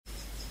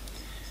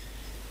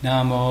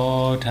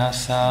Namo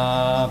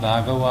tassa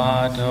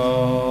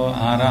bhagavato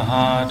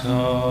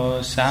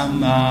arahato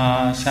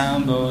samma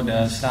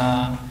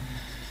sambuddhassa.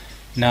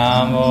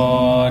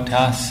 Namo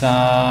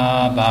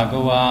tassa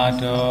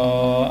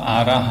bhagavato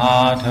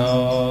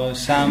arahato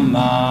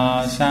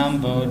samma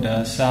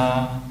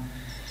sambuddhassa.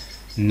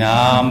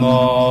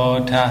 Namo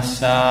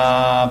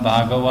tassa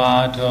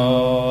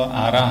bhagavato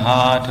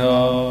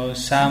arahato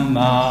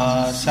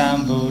samma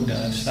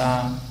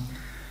sambuddhassa.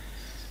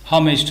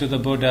 Homage to the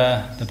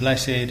Buddha, the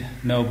blessed,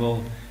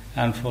 noble,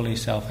 and fully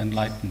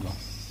self-enlightened one.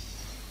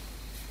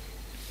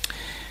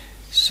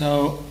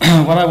 So,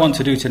 what I want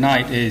to do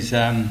tonight is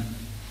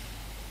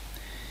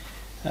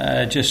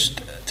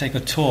just take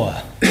a tour,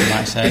 you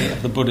might say,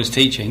 of the Buddha's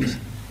teachings,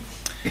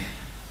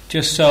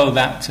 just so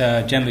that,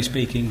 generally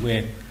speaking,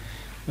 we're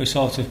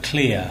sort of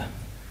clear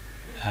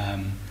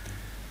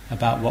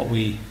about what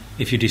we,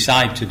 if you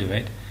decide to do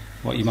it,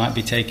 what you might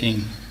be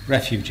taking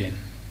refuge in.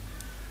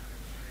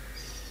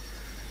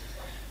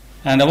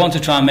 And I want to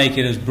try and make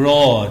it as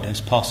broad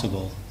as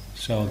possible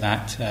so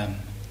that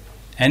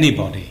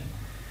anybody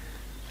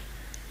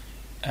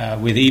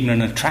with even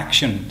an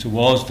attraction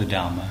towards the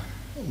Dharma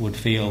would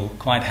feel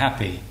quite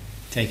happy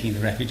taking the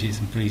refuges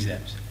and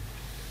precepts.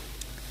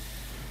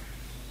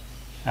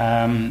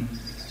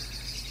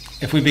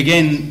 If we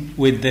begin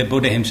with the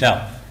Buddha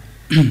himself.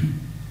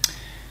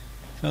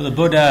 So the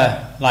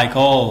Buddha, like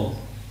all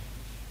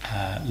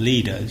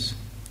leaders,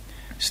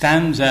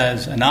 stands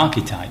as an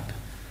archetype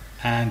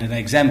and an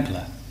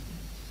exemplar.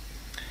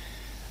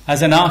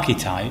 As an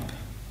archetype,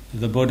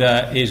 the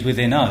Buddha is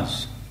within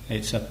us.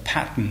 It's a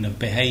pattern of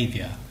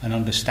behavior and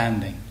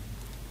understanding.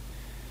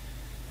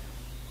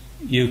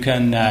 You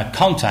can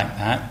contact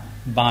that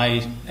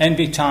by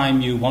every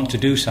time you want to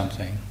do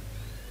something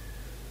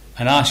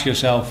and ask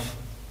yourself,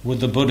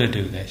 would the Buddha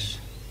do this?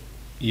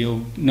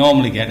 You'll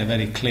normally get a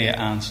very clear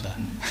answer.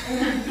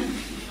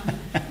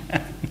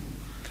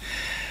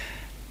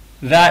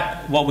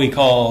 That, what we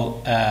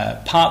call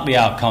partly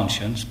our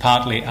conscience,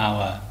 partly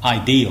our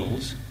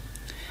ideals,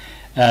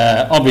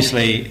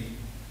 obviously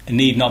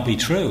need not be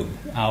true.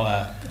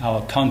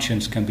 Our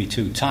conscience can be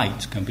too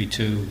tight, can be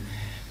too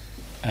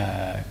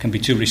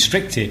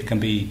restricted, can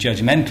be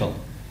judgmental,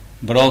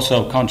 but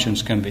also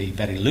conscience can be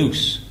very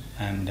loose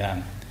and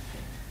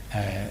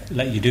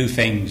let you do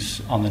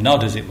things on the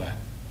nod, as it were.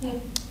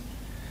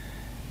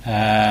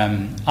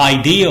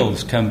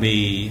 Ideals can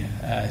be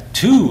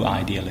too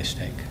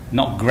idealistic,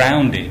 not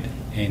grounded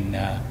in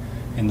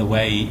the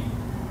way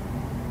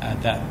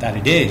that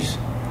it is.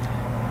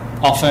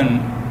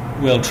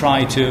 Often we'll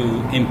try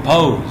to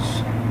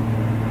impose.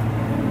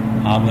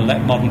 We'll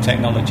let modern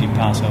technology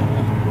pass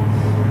over.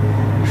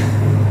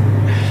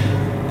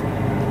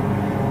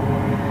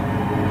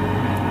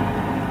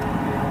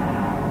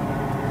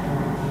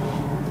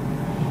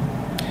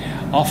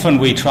 Often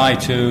we try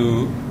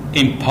to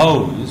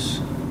impose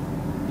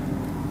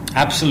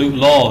absolute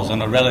laws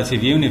on a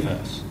relative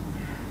universe.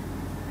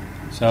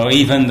 So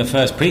even the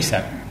first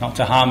precept, not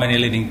to harm any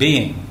living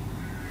being,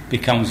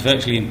 becomes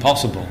virtually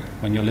impossible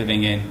when you're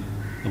living in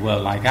a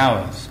world like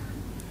ours.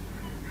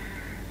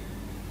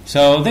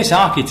 So this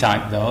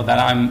archetype, though, that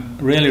I'm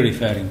really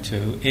referring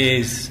to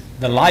is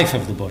the life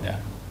of the Buddha.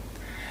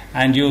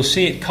 And you'll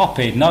see it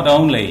copied not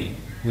only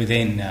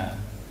within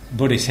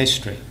Buddhist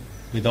history,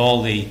 with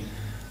all the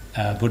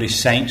Buddhist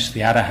saints,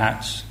 the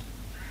arahats,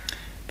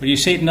 but you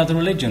see it in other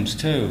religions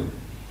too.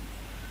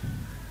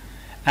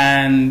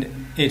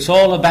 And it's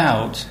all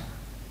about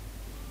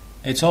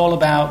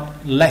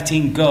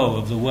letting go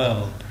of the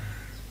world.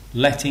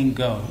 Letting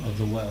go of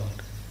the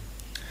world.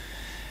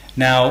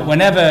 Now,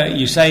 whenever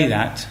you say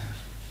that,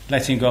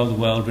 letting go of the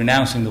world,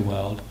 renouncing the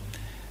world,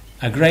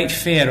 a great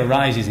fear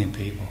arises in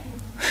people.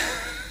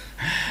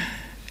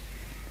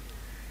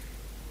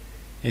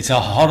 It's a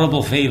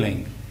horrible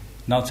feeling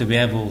not to be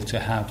able to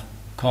have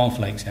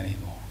cornflakes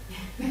anymore.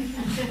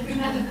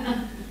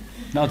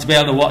 Not to be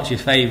able to watch your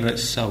favourite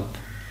soap.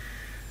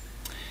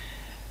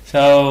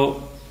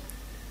 So,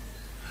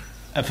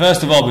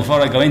 first of all,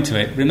 before I go into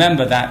it,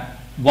 remember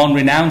that one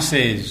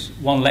renounces,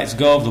 one lets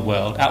go of the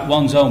world at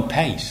one's own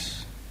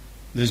pace.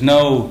 There's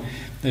no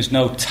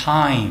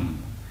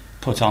time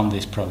put on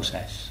this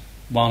process.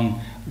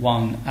 One,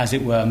 as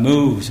it were,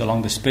 moves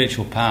along the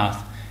spiritual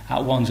path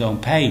at one's own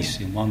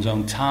pace, in one's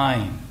own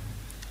time.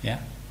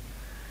 Yeah.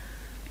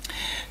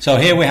 So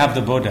here we have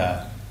the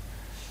Buddha,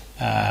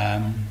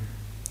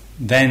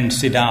 then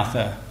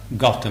Siddhartha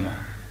Gautama.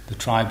 The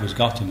tribe was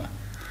Gautama,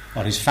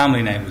 or his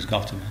family name was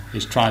Gautama.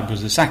 His tribe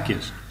was the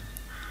Sakyas.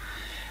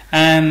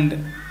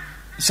 And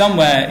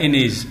somewhere in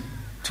his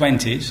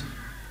 20s,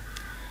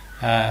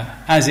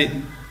 as it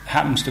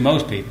happens to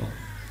most people,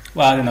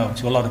 well, I don't know,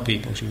 to a lot of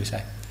people, should we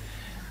say,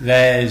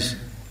 there's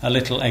a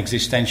little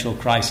existential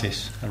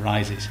crisis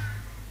arises.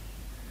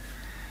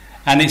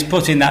 And it's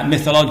put in that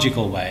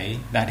mythological way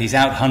that he's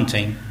out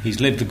hunting,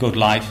 he's lived a good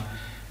life,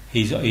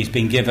 he's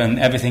been given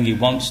everything he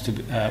wants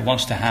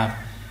to have.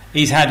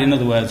 He's had, in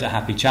other words, a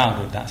happy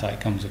childhood. That's how it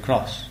comes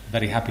across. A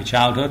very happy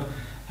childhood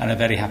and a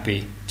very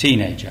happy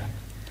teenager.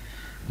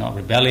 Not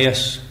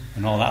rebellious,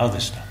 and all that other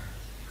stuff.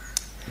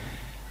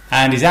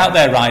 And he's out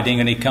there riding,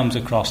 and he comes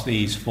across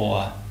these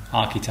 4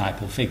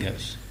 archetypal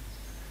figures.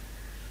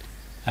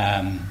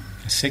 A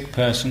sick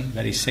person,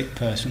 very sick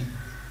person,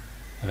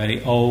 a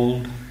very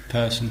old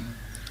person,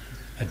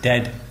 a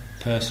dead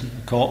person,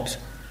 a corpse,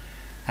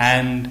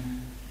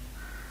 and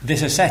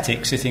this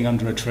ascetic sitting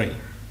under a tree.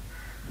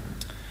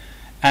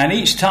 And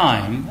each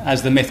time,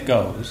 as the myth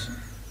goes,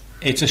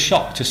 it's a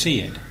shock to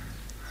see it.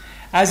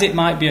 As it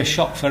might be a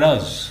shock for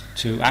us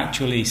to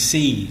actually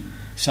see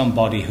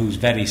somebody who's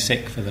very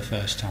sick for the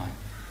first time.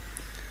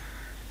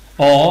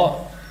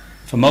 Or,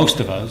 for most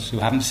of us who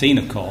haven't seen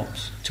a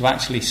corpse, to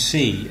actually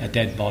see a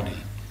dead body.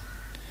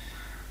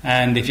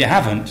 And if you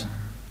haven't,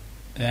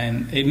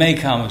 then it may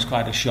come as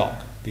quite a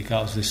shock,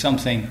 because there's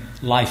something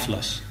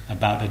lifeless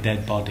about a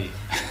dead body,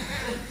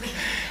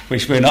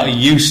 which we're not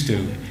used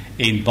to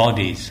in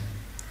bodies.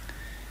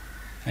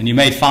 And you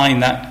may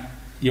find that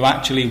you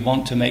actually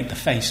want to make the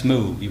face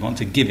move, you want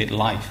to give it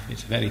life.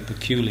 It's a very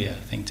peculiar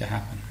thing to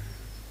happen.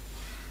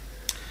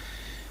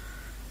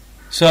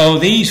 So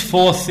these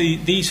four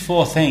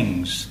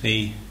things,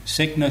 the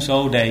sickness,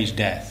 old age,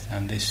 death,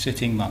 and this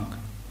sitting monk,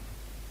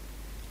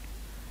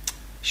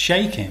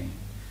 shake him.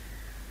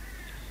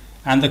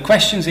 And the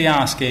questions he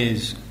asks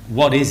is,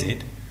 what is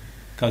it?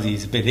 Because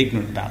he's a bit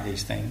ignorant about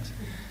these things.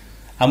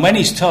 And when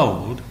he's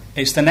told,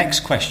 it's the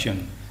next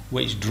question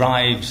which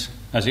drives,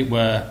 as it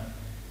were,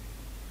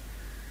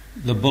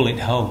 the bullet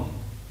home.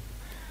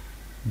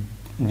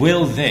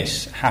 Will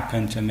this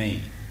happen to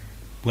me?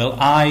 Will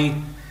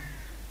I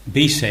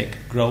be sick,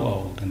 grow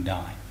old, and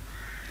die?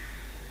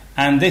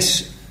 And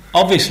this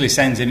obviously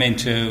sends him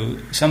into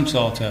some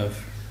sort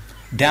of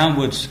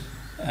downward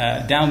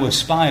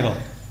spiral.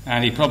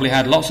 And he probably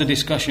had lots of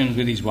discussions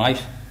with his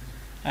wife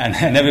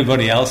and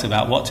everybody else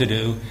about what to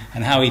do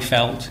and how he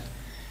felt.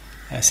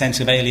 A sense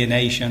of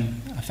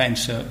alienation, a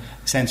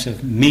sense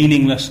of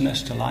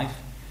meaninglessness to life.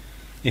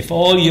 If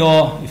all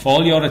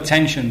your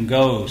attention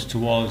goes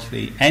towards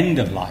the end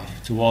of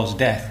life, towards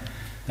death,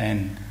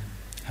 then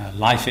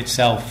life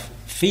itself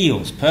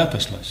feels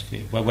purposeless.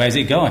 Well, where's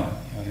it going?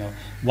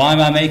 Why am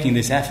I making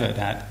this effort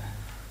at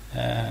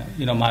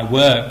my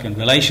work and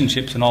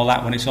relationships and all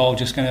that when it's all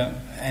just going to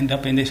end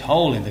up in this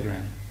hole in the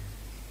ground?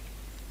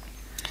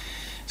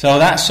 So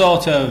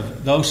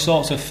those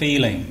sorts of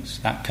feelings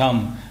that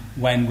come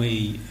when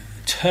we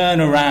turn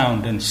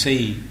around and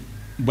see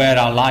where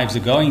our lives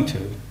are going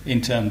to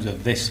in terms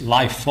of this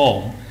life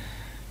form,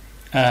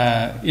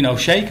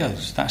 shake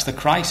us. That's the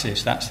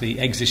crisis. That's the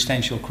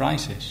existential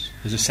crisis.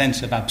 There's a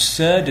sense of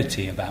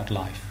absurdity about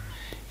life.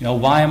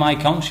 Why am I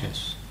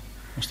conscious?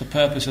 What's the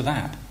purpose of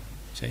that?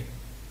 See?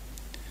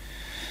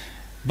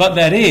 But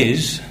there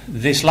is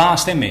this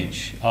last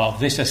image of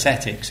this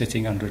ascetic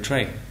sitting under a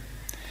tree.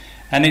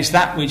 And it's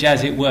that which,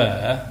 as it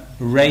were,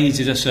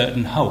 raises a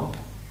certain hope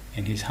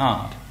in his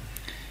heart.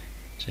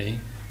 See?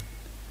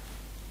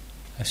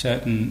 A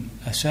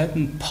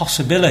certain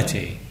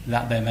possibility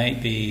that there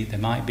might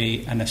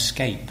be an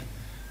escape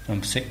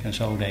from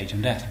sickness, old age,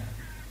 and death.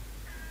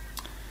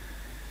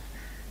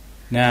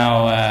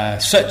 Now,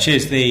 such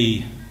is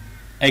the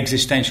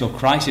existential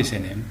crisis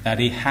in him that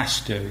he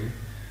has to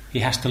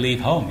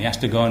leave home. He has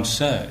to go and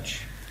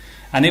search,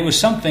 and it was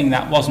something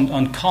that wasn't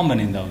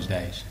uncommon in those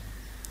days.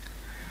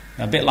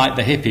 A bit like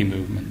the hippie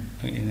movement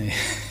in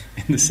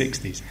the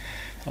 60s.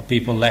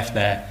 People left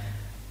their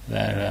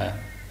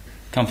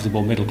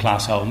comfortable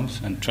middle-class homes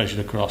and treasured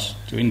across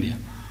to India.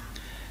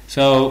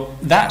 So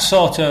that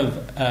sort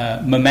of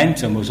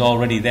momentum was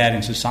already there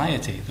in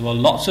society. There were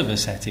lots of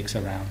ascetics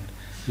around,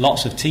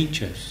 lots of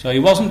teachers. So he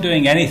wasn't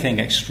doing anything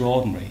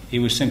extraordinary. He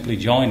was simply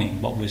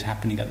joining what was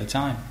happening at the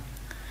time.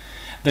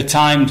 The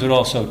times were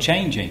also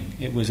changing.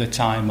 It was a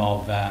time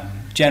of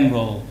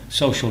general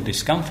social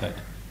discomfort.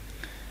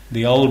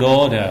 The old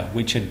order,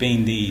 which had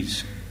been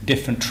these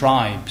different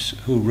tribes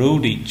who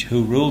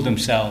ruled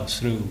themselves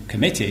through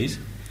committees,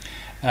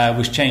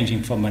 was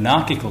changing from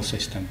monarchical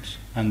systems,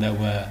 and there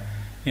were,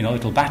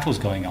 little battles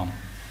going on.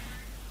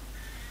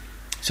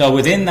 So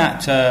within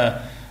that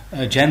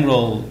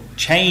general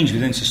change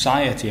within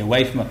society,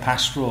 away from a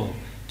pastoral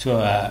to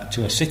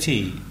a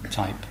city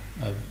type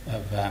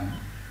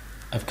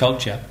of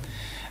culture,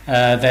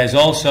 there's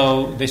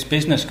also this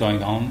business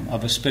going on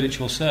of a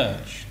spiritual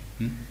search.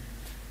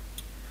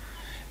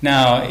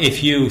 Now,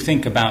 if you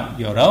think about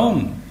your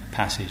own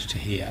passage to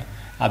here,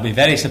 I'd be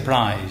very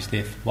surprised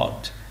if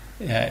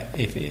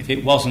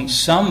it wasn't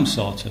some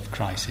sort of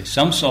crisis,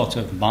 some sort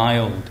of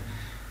mild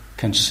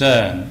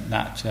concern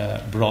that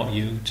brought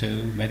you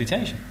to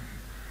meditation.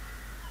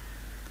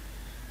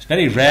 It's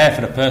very rare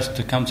for a person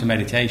to come to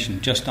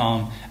meditation just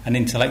on an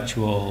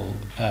intellectual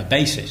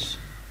basis.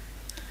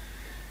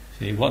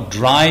 See, what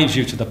drives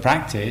you to the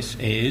practice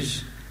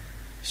is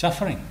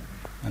suffering.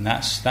 And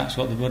that's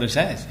what the Buddha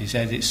says. He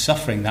says it's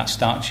suffering that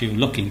starts you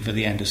looking for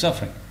the end of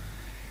suffering.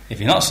 If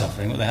you're not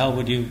suffering, what the hell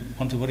would you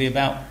want to worry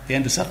about the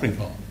end of suffering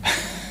for?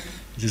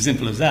 It's as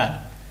simple as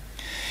that.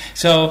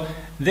 So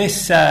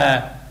this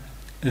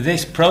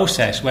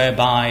process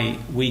whereby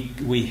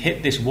we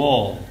hit this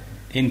wall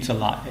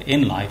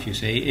in life, you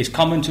see, is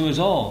common to us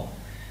all.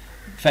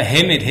 For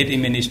him, it hit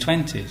him in his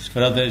 20s.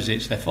 For others,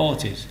 it's their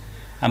 40s.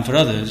 And for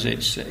others,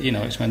 it's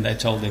when they're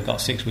told they've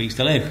got 6 weeks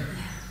to live.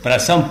 But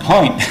at some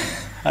point,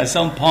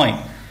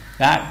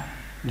 that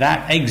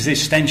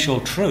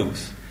existential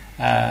truth,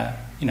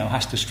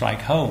 has to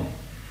strike home.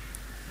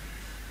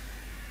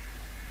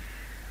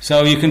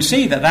 So you can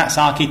see that that's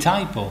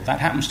archetypal. That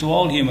happens to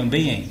all human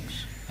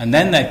beings. And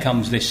then there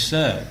comes this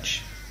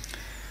search.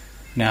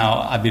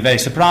 Now, I'd be very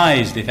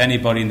surprised if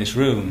anybody in this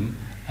room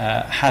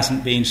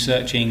hasn't been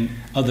searching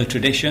other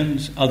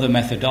traditions, other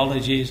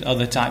methodologies,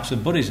 other types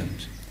of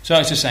Buddhisms. So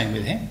it's the same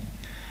with him.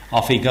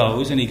 Off he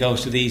goes, and he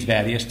goes to these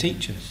various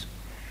teachers.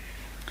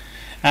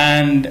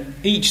 And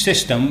each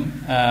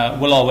system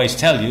will always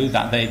tell you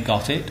that they've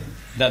got it,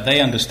 that they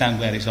understand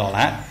where it's all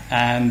at,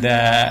 and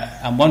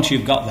once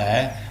you've got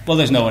there, well,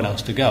 there's nowhere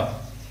else to go.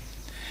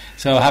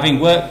 So having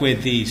worked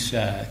with these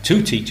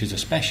two teachers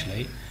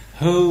especially,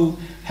 who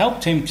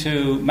helped him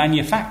to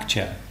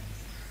manufacture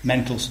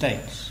mental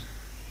states.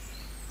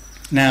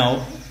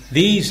 Now,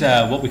 these,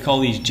 what we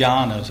call these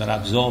jhanas, or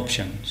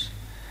absorptions,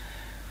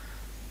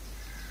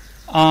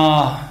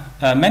 are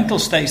mental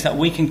states that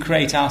we can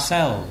create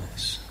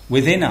ourselves,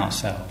 within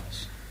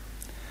ourselves.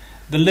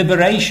 The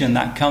liberation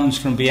that comes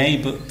from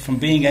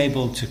being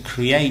able to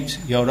create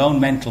your own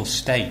mental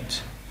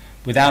state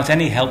without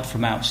any help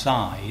from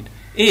outside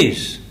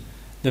is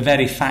the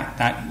very fact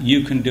that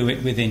you can do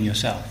it within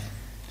yourself.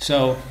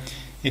 So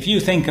if you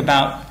think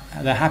about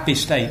the happy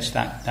states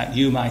that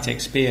you might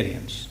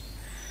experience,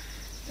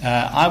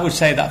 I would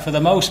say that for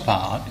the most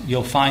part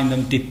you'll find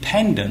them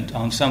dependent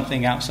on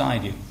something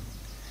outside you.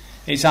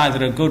 It's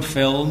either a good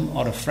film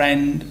or a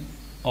friend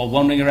or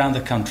wandering around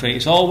the country.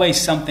 It's always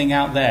something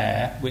out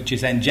there which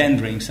is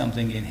engendering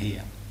something in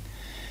here.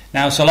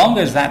 Now, so long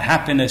as that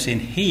happiness in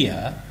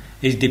here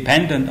is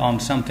dependent on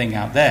something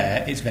out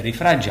there, it's very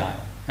fragile.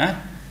 Huh?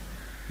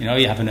 You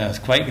have an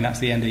earthquake and that's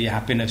the end of your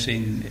happiness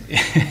in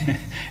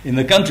in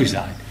the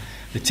countryside.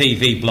 The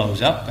TV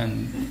blows up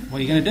and what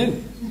are you going to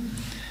do?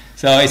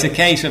 So it's a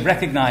case of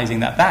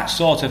recognizing that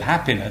sort of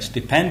happiness,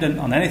 dependent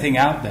on anything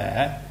out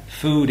there,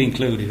 food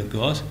included of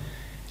course,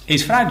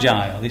 is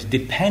fragile, is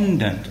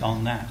dependent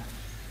on that.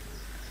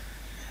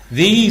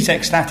 These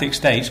ecstatic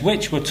states,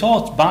 which were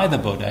taught by the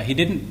Buddha, he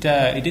didn't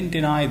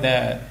deny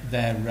their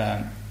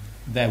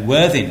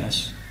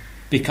worthiness,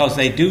 because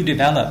they do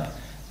develop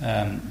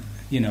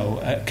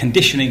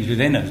conditionings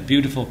within us,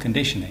 beautiful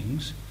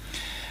conditionings.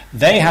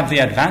 They have the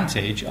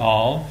advantage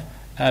of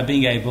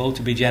being able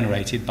to be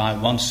generated by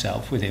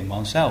oneself within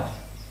oneself.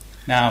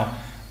 Now,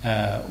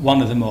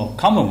 one of the more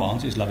common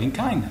ones is loving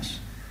kindness.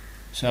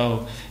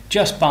 So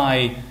just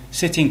by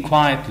sitting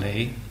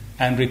quietly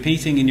and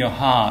repeating in your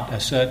heart a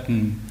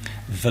certain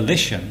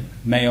volition,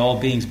 may all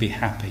beings be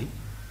happy,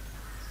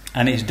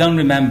 and it's done,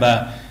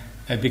 remember,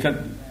 because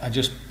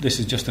this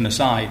is just an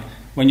aside,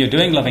 when you're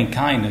doing loving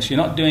kindness, you're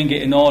not doing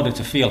it in order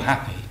to feel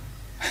happy.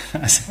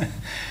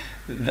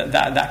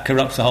 that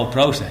corrupts the whole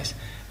process.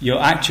 You're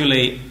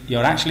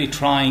actually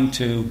trying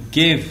to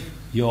give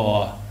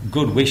your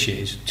good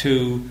wishes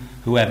to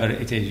whoever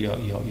it is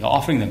you're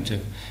offering them to.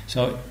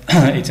 So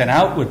it's an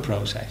outward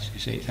process, you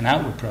see, it's an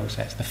outward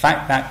process. The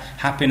fact that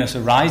happiness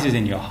arises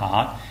in your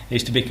heart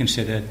is to be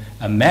considered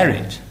a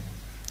merit,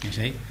 you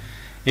see.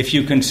 If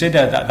you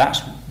consider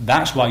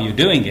that's why you're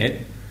doing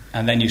it,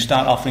 and then you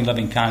start offering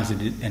loving kindness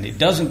and it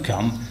doesn't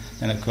come,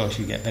 then of course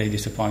you get very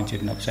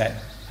disappointed and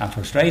upset and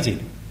frustrated.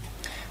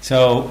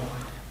 So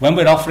when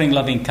we're offering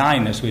loving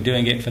kindness, we're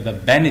doing it for the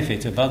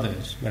benefit of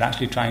others. We're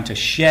actually trying to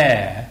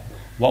share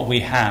what we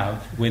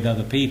have with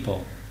other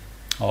people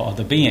or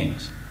other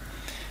beings.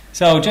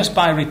 So just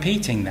by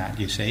repeating that,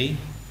 you see,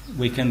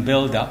 we can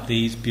build up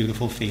these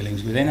beautiful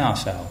feelings within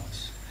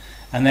ourselves.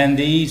 And then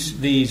these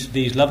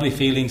lovely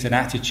feelings and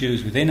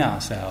attitudes within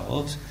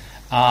ourselves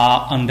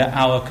are under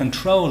our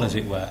control, as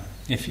it were.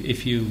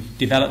 If you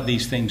develop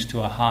these things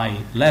to a high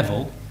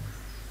level,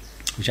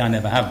 which I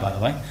never have, by the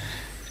way,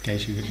 in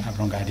case you have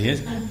wrong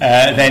ideas,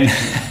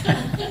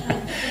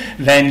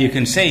 then you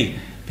can see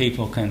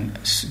people can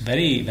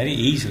very, very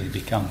easily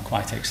become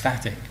quite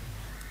ecstatic.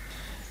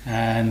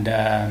 And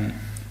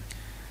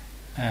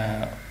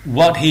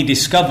what he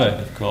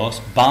discovered, of course,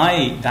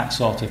 by that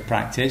sort of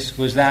practice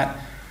was that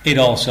it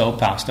also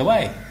passed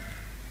away.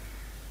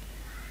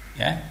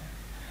 Yeah?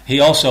 He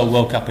also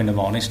woke up in the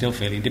morning still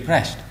feeling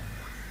depressed.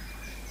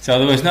 So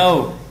there was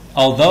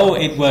although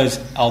it was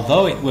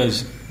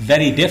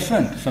very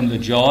different from the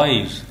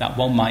joys that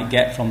one might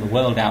get from the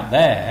world out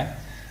there,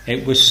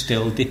 it was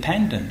still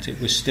dependent.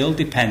 It was still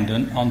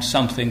dependent on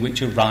something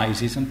which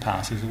arises and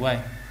passes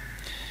away.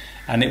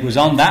 And it was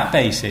on that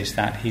basis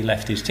that he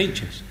left his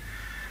teachers.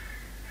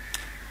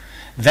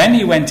 Then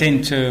he went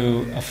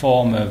into a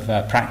form of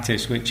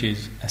practice which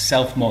is a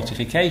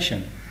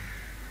self-mortification.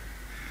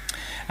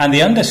 And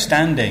the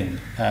understanding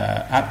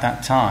at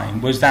that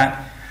time was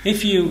that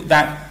if you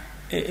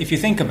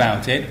think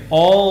about it,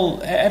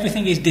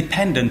 everything is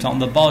dependent on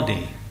the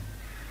body.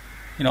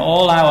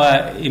 All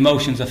our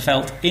emotions are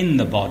felt in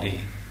the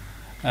body.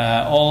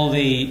 All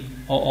the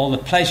all the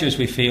pleasures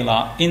we feel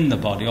are in the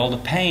body, all the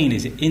pain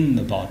is in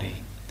the body.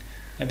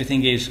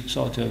 Everything is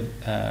sort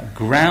of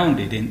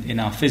grounded in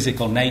our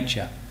physical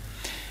nature.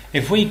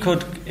 If we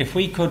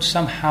could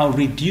somehow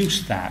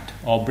reduce that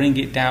or bring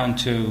it down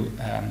to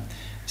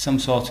some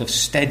sort of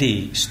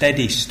steady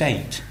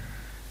state,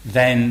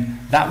 then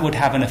that would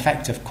have an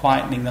effect of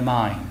quietening the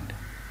mind.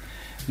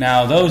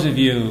 Now, those of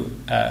you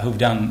who've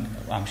done,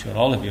 I'm sure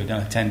all of you have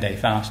done a 10-day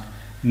fast,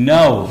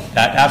 know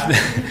that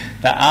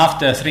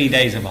after 3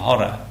 days of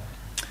horror,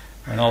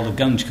 when all the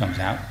gunge comes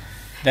out,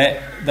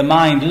 that the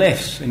mind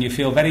lifts and you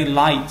feel very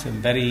light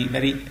and very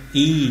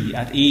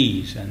at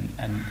ease, and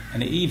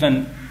it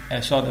even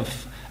sort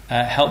of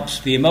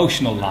helps the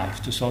emotional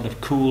life to sort of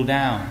cool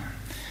down.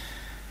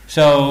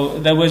 So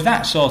there was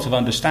that sort of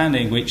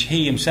understanding which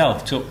he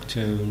himself took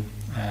to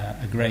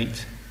a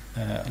great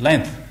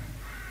length.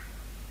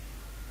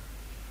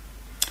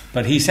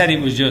 But he said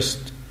it was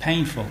just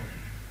painful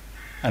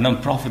and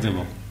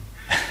unprofitable.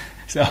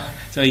 so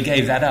he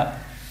gave that up.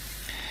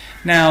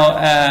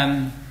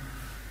 Now,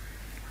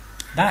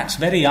 that's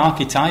very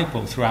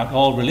archetypal throughout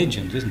all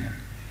religions, isn't it?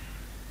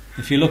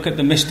 If you look at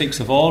the mystics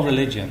of all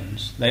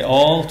religions, they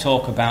all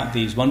talk about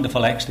these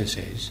wonderful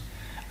ecstasies,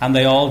 and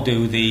they all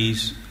do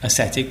these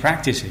ascetic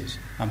practices.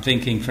 I'm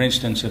thinking, for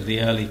instance, of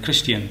the early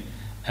Christian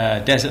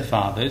desert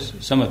fathers,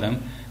 some of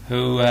them,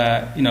 who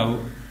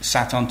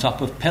sat on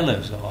top of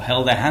pillars or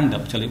held their hand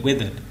up till it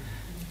withered.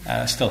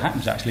 Still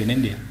happens actually in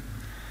India.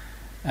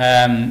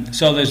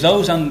 So there's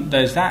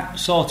that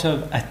sort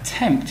of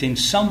attempt in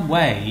some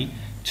way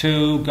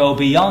to go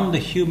beyond the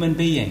human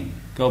being,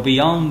 go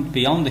beyond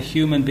the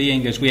human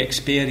being as we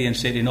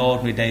experience it in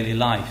ordinary daily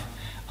life,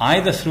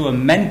 either through a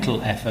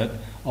mental effort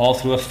or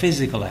through a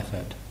physical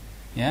effort.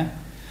 Yeah,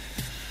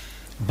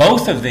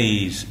 both of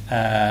these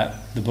the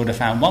Buddha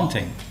found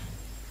wanting.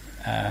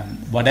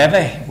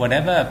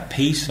 Whatever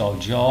peace or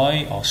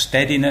joy or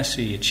steadiness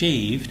he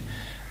achieved,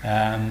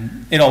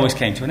 it always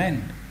came to an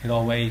end. It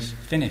always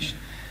finished.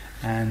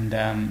 And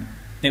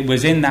it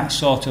was in that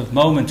sort of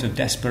moment of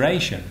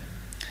desperation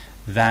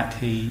that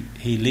he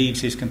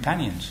leaves his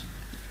companions.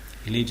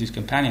 He leaves his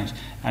companions,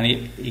 and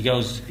he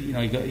goes.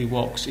 He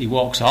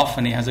walks off,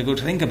 and he has a good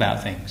think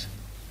about things.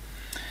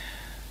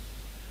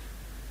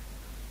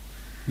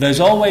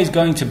 There's always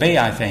going to be,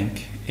 I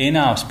think, in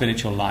our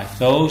spiritual life,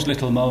 those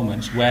little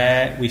moments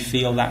where we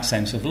feel that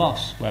sense of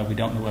loss, where we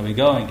don't know where we're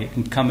going. It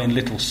can come in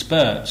little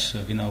spurts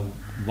of,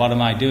 what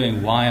am I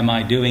doing? Why am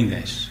I doing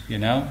this?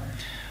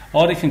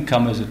 Or it can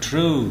come as a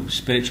true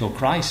spiritual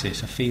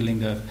crisis, a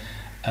feeling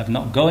of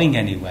not going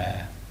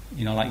anywhere.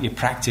 Like you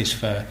practice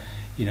for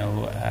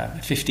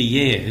 50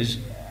 years,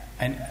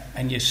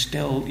 and you're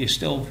still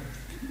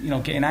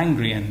getting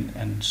angry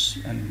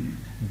and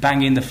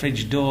banging the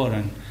fridge door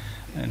and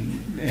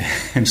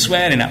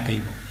swearing at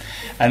people.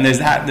 And there's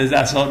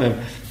that sort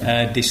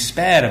of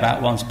despair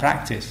about one's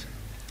practice.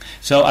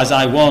 So, as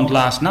I warned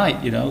last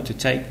night,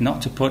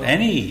 not to put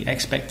any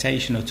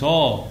expectation at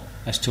all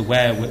as to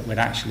where we're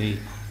actually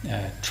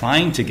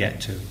trying to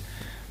get to.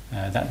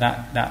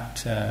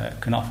 That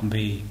can often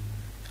be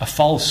a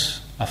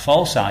false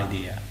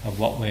idea of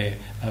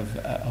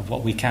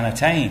what we can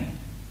attain.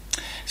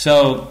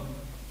 So,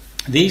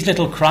 these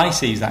little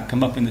crises that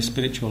come up in the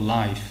spiritual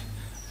life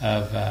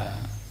of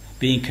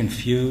being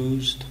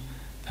confused,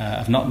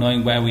 of not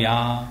knowing where we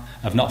are,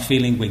 of not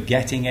feeling we're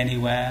getting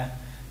anywhere.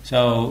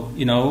 So,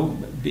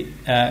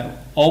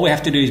 all we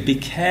have to do is be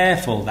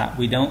careful that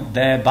we don't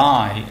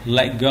thereby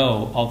let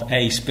go of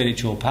a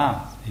spiritual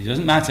path. It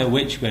doesn't matter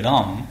which we're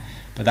on,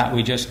 but that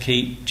we just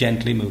keep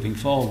gently moving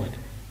forward.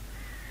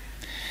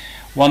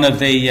 One of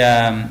the,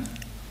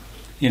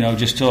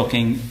 just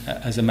talking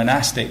as a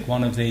monastic,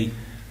 one of the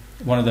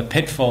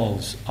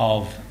pitfalls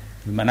of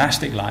the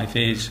monastic life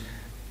is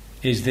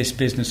this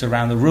business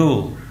around the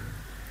rule.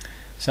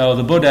 So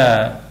the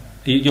Buddha,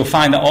 you'll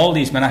find that all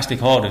these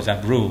monastic orders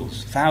have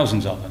rules,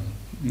 thousands of them,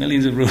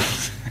 millions of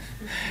rules.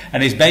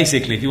 And it's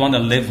basically, if you want to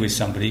live with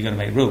somebody, you've got to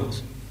make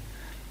rules.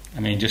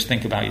 I mean, just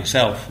think about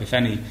yourself.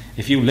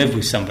 If you live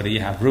with somebody, you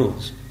have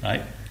rules,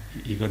 right?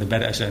 You go to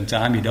bed at a certain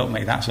time, you don't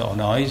make that sort of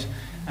noise,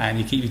 and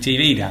you keep your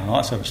TV down, all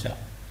that sort of stuff.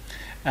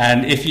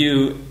 And if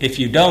you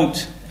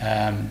don't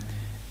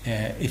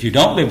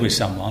live with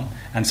someone,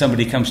 and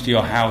somebody comes to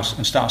your house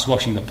and starts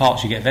washing the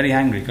pots, you get very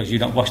angry because you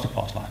don't wash the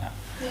pots like that.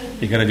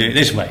 You've got to do it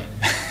this way.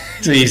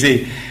 So you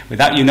see,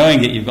 without you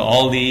knowing it, you've got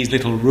all these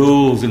little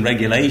rules and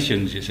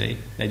regulations, you see.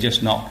 They're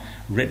just not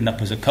written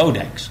up as a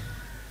codex.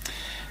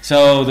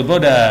 So the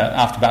Buddha,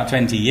 after about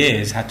 20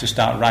 years, had to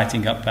start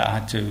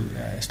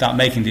start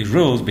making these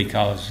rules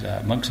because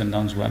monks and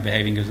nuns weren't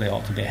behaving as they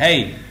ought to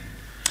behave.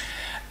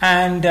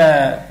 And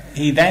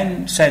he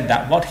then said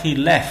that what he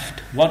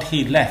left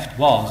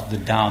was the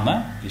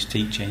Dharma, his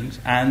teachings,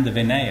 and the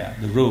Vinaya,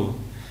 the rule.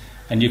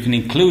 And you can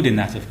include in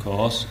that, of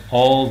course,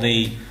 all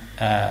the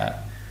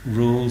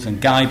rules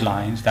and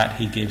guidelines that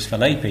he gives for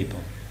lay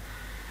people.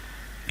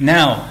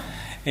 Now,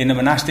 in the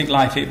monastic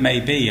life it may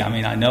be,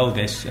 I know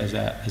this as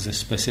a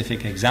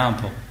specific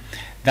example,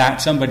 that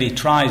somebody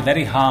tries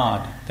very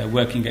hard, they're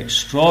working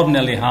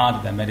extraordinarily hard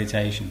at their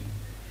meditation,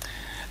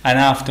 And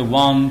after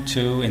 1,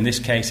 2, in this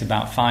case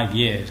about 5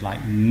 years,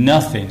 like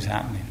nothing's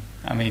happening.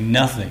 I mean,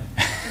 nothing.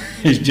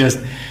 It's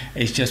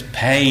just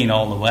pain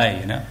all the way,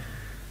 you know.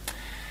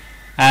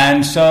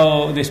 And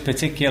so this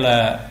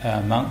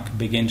particular monk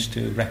begins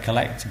to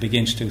recollect,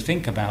 begins to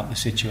think about the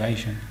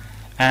situation,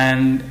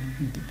 and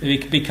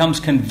becomes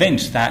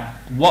convinced that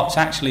what's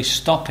actually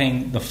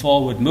stopping the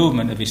forward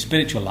movement of his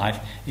spiritual life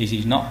is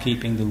he's not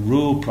keeping the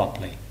rule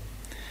properly.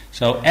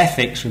 So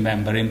ethics,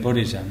 remember, in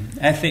Buddhism,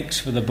 ethics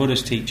for the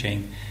Buddha's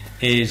teaching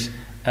is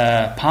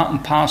part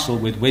and parcel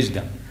with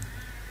wisdom.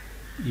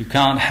 You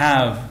can't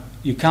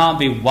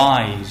be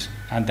wise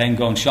and then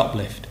go and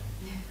shoplift.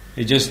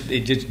 It just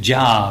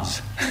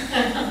jars.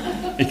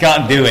 You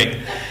can't do it.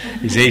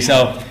 You see,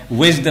 so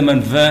wisdom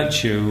and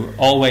virtue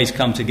always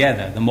come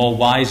together. The more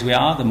wise we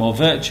are, the more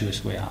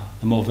virtuous we are.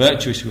 The more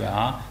virtuous we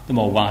are, the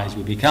more wise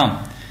we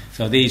become.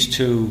 So these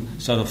two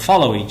sort of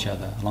follow each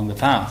other along the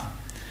path.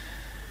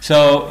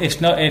 So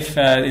if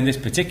in this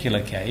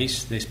particular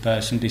case, this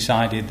person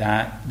decided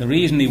that the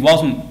reason he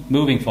wasn't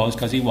moving forward is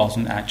because he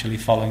wasn't actually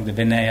following the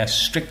Vinaya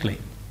strictly.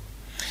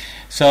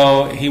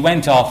 So he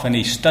went off and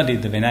he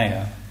studied the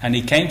Vinaya, and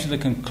he came to the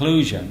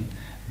conclusion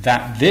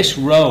that this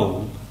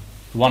robe,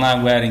 the one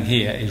I'm wearing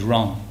here, is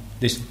wrong.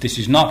 This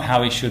is not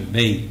how it should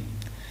be.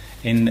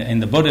 In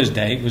the Buddha's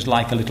day, it was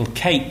like a little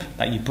cape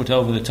that you put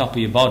over the top of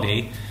your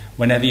body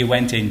whenever you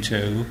went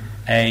into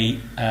a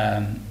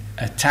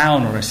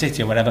town or a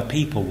city or wherever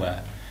people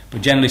were.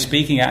 But generally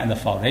speaking, out in the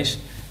forest,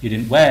 you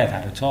didn't wear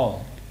that at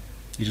all.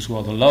 You just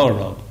wore the lower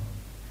robe.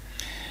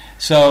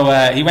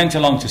 So he went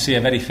along to see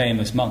a very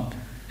famous monk,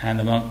 and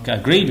the monk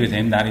agreed with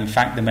him that in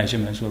fact the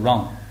measurements were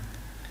wrong.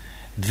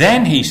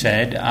 Then he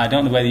said, I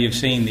don't know whether you've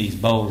seen these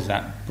bowls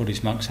that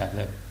Buddhist monks have,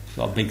 they're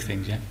sort of big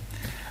things, yeah?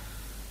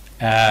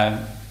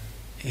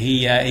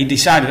 He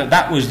decided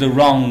that was the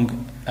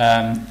wrong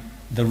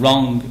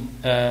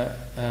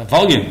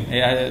volume,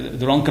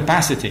 the wrong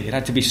capacity. It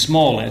had to be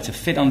smaller, it had to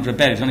fit under a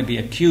bed. It was only be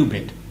a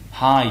cubit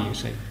high, you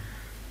see.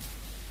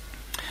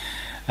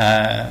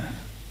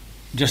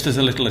 Just as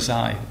a little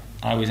aside,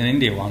 I was in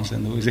India once,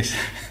 and there was this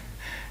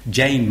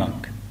Jain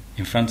monk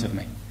in front of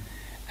me,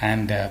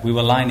 and we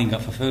were lining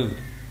up for food,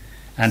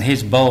 and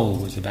his bowl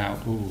was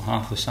about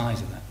half the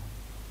size of that,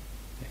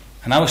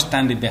 and I was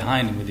standing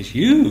behind him with this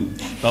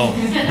huge bowl.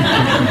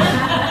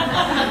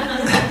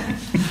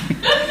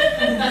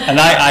 And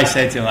I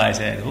said to him,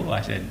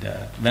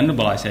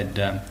 Venerable, I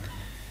said,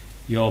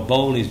 your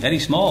bowl is very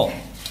small.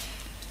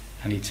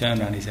 And he turned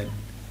around and he said,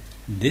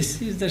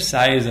 this is the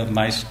size of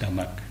my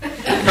stomach.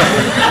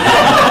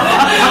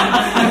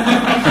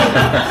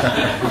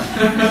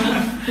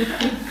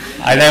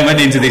 I then went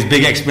into this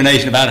big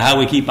explanation about how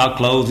we keep our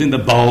clothes in the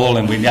bowl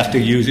and we have to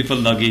use it for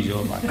luggage.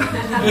 Oh my goodness.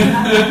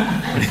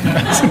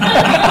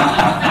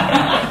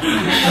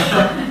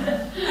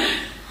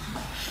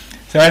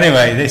 So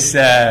anyway, this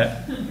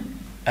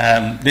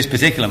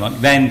particular monk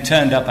then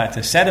turned up at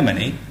a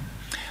ceremony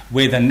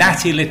with a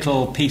natty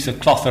little piece of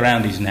cloth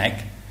around his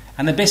neck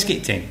and a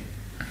biscuit tin.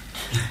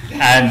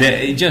 And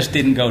it just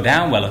didn't go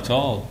down well at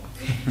all.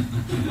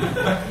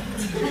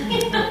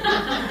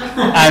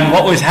 And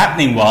what was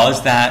happening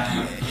was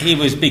that he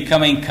was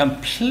becoming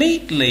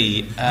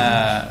completely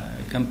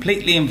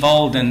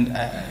involved and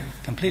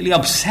completely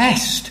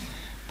obsessed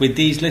with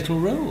these little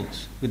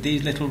rules,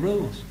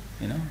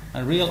 you know,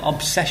 a real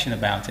obsession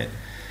about it.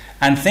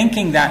 And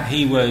thinking that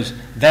he was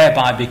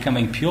thereby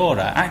becoming purer,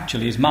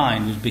 actually his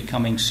mind was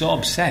becoming so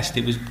obsessed,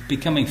 it was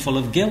becoming full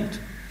of guilt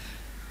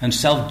and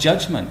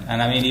self-judgment.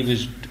 And I mean, he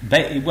was,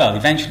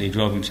 eventually he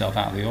drove himself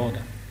out of the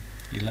order.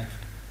 He left.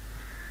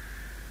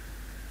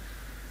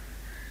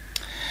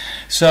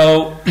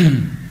 So,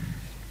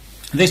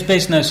 this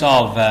business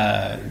of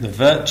the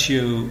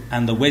virtue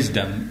and the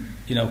wisdom,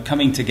 you know,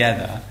 coming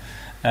together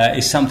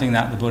is something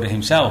that the Buddha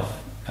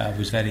himself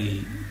was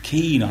very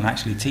keen on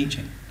actually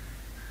teaching.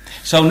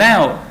 So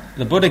now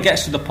the Buddha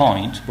gets to the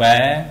point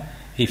where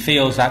he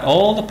feels that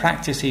all the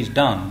practice he's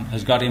done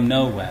has got him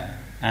nowhere,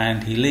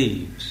 and he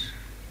leaves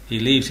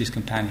his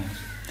companions.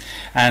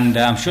 And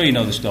I'm sure you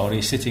know the story.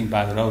 He's sitting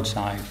by the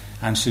roadside,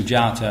 and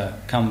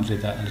Sujata comes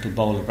with a little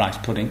bowl of rice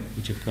pudding,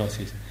 which of course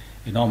is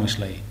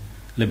enormously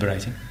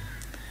liberating.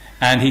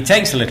 And he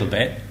takes a little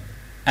bit,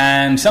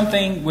 and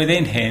something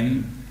within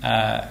him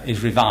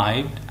is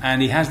revived,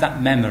 and he has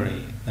that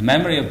memory, the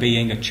memory of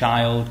being a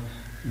child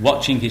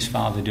watching his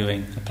father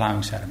doing the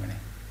ploughing ceremony.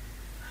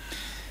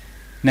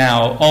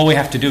 Now, all we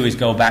have to do is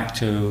go back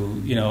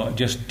to, you know,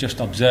 just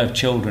observe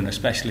children,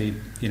 especially,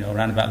 you know,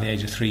 around about the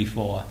age of 3,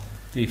 4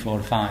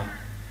 to 5.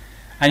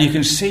 And you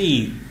can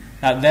see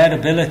that their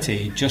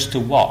ability just to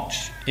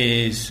watch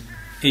is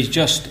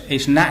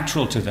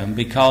natural to them,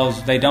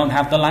 because they don't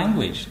have the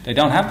language, they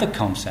don't have the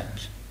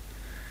concepts.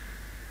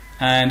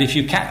 And if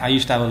you I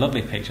used to have a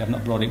lovely picture, I've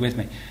not brought it with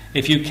me.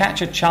 If you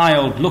catch a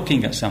child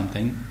looking at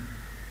something,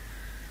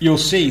 you'll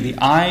see the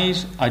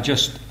eyes are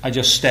just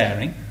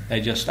staring.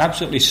 They're just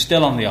absolutely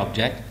still on the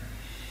object.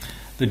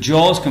 The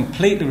jaw's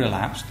completely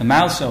relaxed, the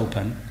mouth's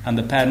open, and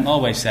the parent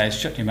always says,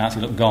 shut your mouth,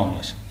 you look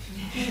gormless.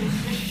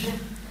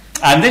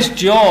 And this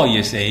jaw,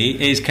 you see,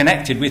 is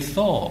connected with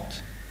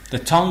thought. The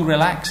tongue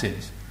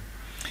relaxes,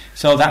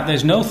 so that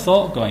there's no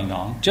thought going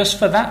on. Just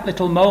for that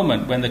little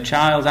moment when the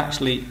child's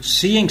actually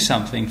seeing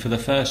something for the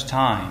first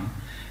time,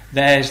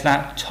 there's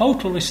that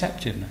total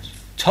receptiveness.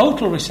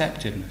 Total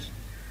receptiveness.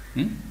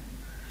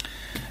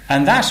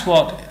 And that's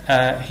what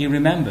he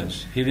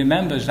remembers. He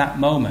remembers that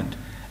moment.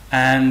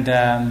 And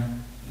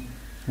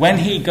when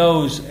he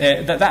goes,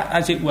 that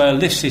as it were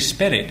lifts his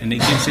spirit and it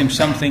gives him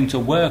something to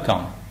work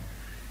on.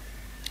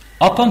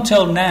 Up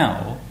until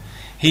now,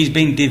 he's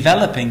been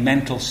developing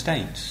mental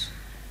states.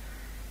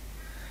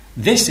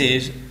 This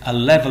is a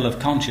level of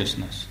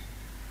consciousness.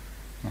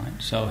 Right?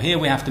 So here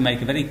we have to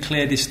make a very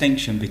clear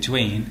distinction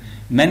between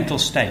mental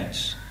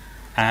states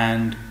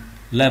and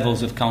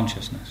levels of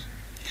consciousness.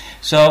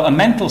 So a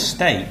mental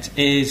state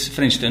is,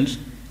 for instance,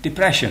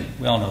 depression.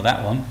 We all know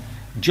that one.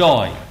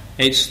 Joy.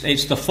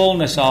 It's the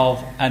fullness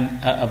of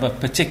a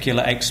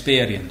particular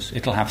experience.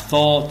 It'll have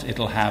thought,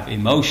 it'll have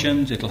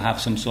emotions, it'll have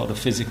some sort of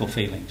physical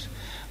feelings.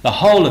 The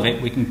whole of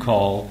it we can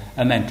call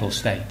a mental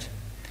state.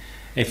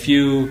 If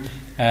you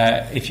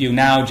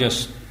now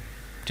just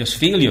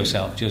feel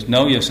yourself, just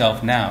know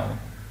yourself now,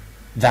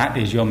 that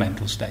is your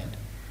mental state.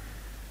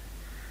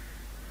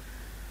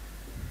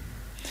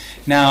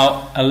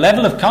 Now, a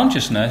level of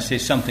consciousness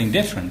is something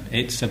different.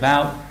 It's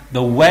about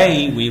the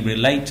way we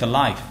relate to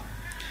life.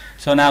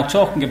 So now,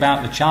 talking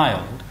about the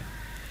child,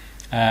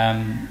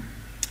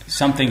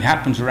 something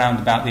happens around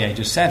about the age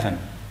of 7,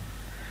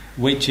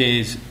 which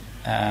is,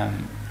 shall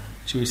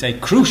we say,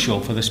 crucial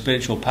for the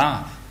spiritual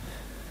path.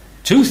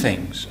 Two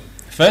things.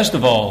 First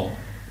of all,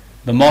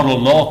 the moral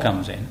law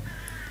comes in.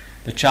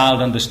 The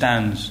child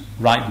understands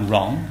right and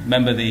wrong.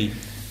 Remember the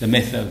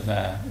myth of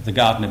the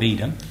Garden of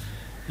Eden,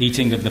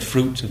 eating of the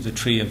fruit of the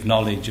tree of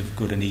knowledge of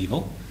good and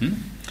evil.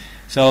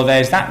 So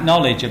there's that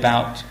knowledge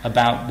about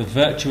the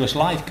virtuous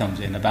life comes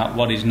in, about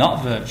what is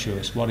not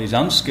virtuous, what is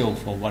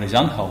unskillful, what is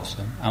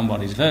unwholesome, and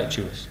what is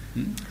virtuous.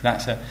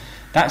 That's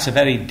a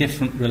very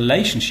different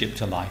relationship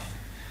to life.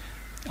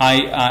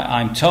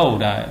 I'm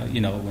told,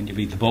 when you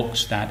read the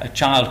books, that a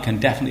child can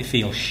definitely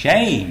feel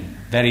shame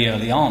very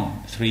early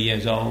on, 3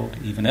 years old,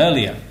 even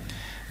earlier,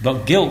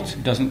 but guilt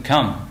doesn't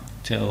come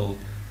till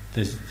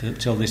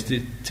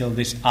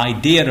this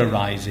idea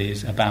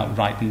arises about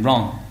right and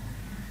wrong.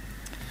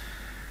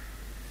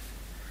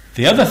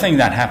 The other thing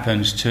that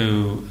happens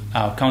to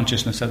our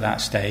consciousness at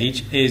that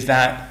stage is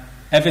that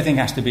everything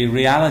has to be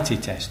reality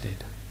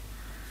tested.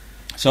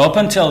 So up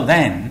until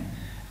then,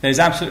 there's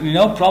absolutely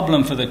no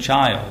problem for the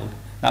child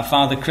that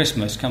Father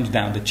Christmas comes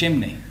down the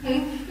chimney,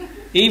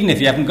 even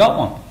if you haven't got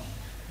one.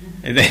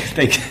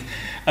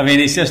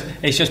 It's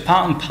just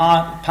part and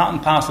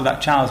parcel of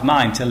that child's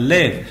mind to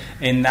live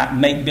in that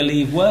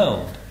make-believe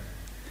world,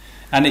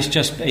 and it's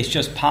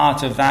just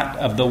part of that,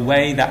 of the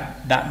way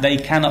that they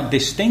cannot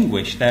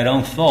distinguish their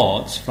own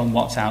thoughts from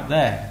what's out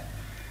there.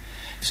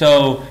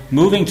 So,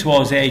 moving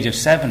towards the age of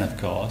 7, of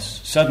course,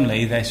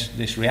 suddenly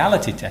this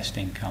reality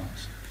testing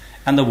comes,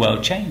 and the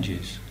world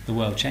changes. The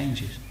world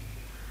changes.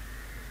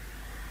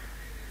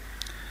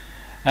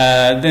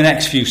 The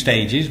next few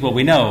stages, well,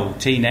 we know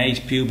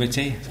teenage,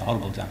 puberty. It's a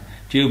horrible time.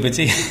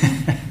 Puberty,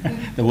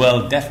 the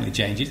world definitely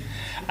changes.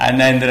 And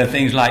then there are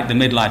things like the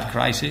midlife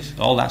crisis,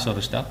 all that sort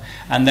of stuff.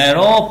 And they're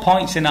all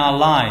points in our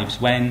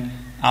lives when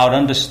our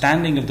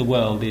understanding of the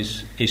world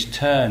is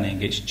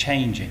turning, it's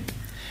changing.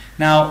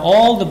 Now,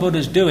 all the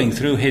Buddha's doing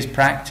through his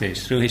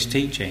practice, through his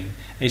teaching,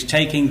 is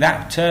taking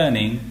that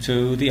turning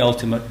to the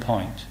ultimate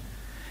point.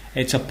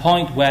 It's a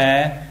point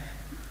where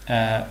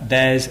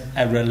there's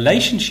a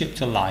relationship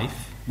to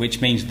life,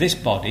 which means this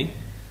body.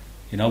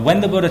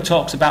 When the Buddha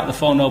talks about the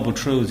Four Noble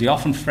Truths, he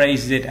often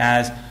phrases it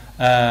as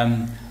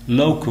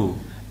loku.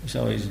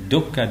 So it's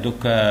dukkha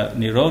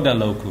nirodha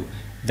loku.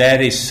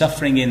 There is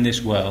suffering in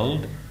this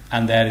world,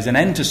 and there is an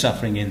end to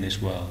suffering in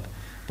this world.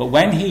 But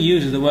when he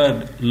uses the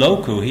word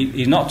loku,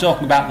 he's not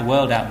talking about the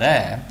world out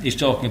there. He's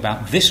talking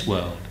about this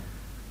world,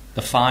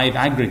 the 5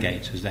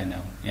 aggregates, as they're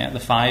known, the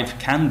 5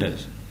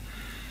 khandhas.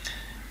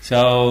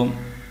 So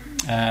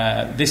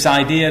this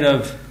idea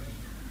of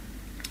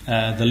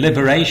the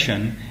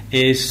liberation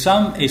is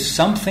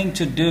something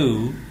to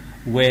do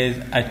with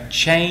a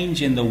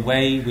change in the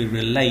way we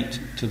relate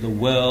to the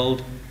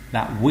world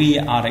that we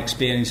are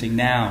experiencing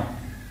now.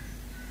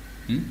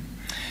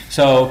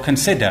 So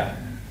consider,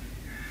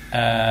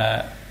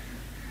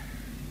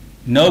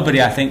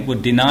 nobody, I think,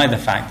 would deny the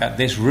fact that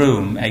this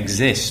room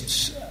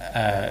exists,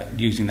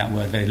 using that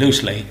word very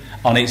loosely,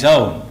 on its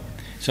own.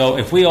 So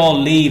if we all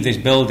leave this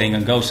building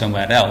and go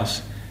somewhere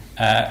else,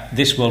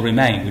 this will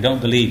remain. We don't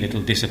believe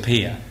it'll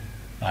disappear,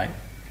 right?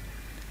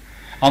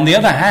 On the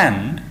other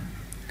hand,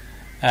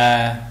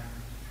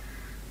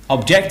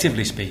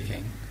 objectively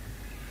speaking,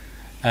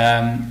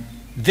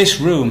 this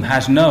room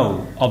has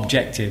no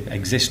objective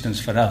existence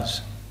for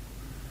us.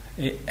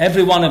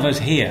 Every one of us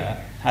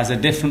here has a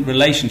different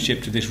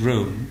relationship to this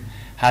room,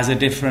 has a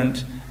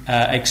different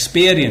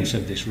experience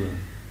of this room.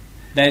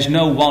 There's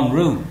no one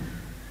room.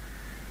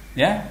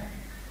 Yeah?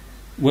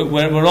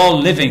 We're all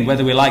living,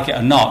 whether we like it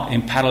or not,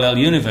 in parallel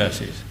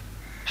universes.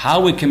 How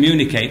we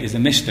communicate is a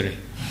mystery.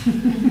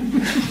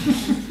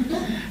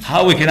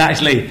 How we can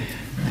actually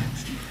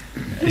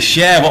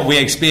share what we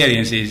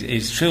experience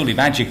is truly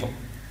magical.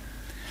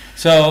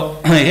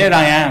 So here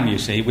I am, you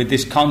see, with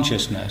this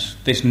consciousness,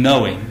 this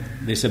knowing,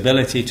 this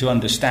ability to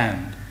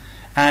understand.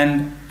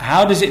 And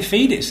how does it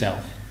feed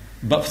itself?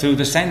 But through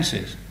the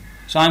senses.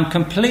 So I'm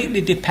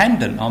completely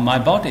dependent on my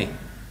body.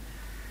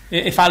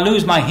 If I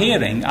lose my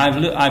hearing,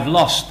 I've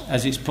lost,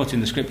 as it's put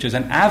in the scriptures,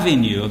 an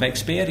avenue of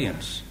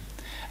experience.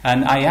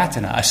 An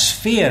ayatana, a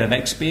sphere of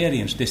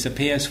experience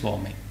disappears for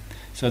me.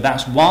 So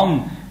that's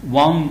one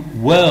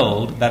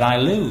world that I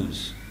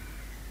lose.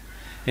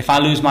 If I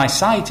lose my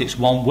sight, it's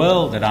one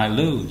world that I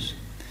lose.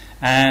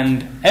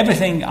 And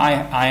everything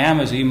I am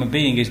as a human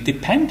being is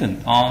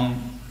dependent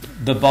on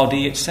the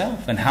body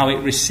itself and how it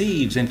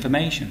receives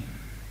information.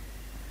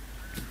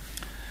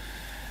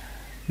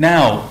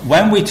 Now,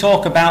 when we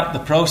talk about the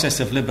process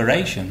of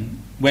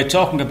liberation, we're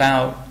talking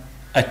about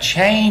a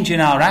change in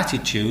our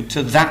attitude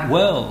to that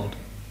world.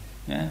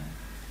 Yeah?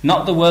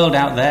 Not the world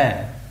out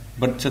there,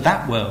 but to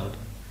that world.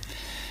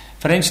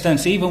 For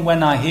instance, even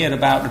when I hear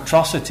about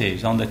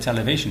atrocities on the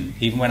television,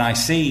 even when I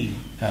see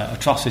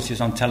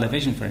atrocities on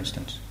television, for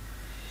instance,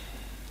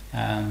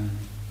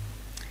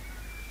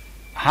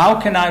 how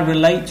can I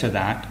relate to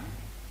that?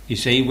 You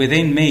see,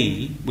 within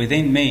me,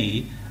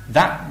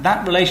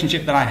 that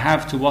relationship that I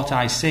have to what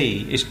I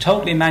see is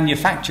totally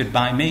manufactured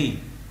by me.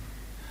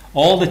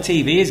 All the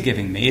TV is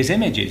giving me is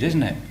images,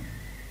 isn't it?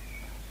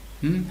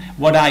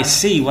 What I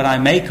see, what I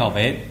make of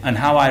it, and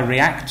how I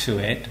react to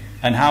it,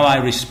 and how I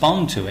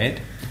respond to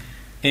it,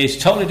 is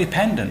totally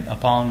dependent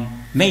upon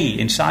me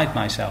inside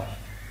myself.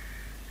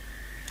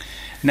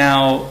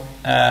 Now,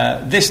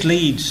 this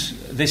led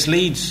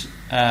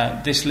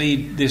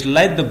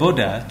the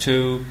Buddha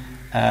to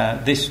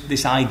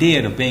this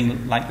idea of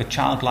being like the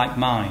childlike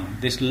mind.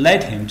 This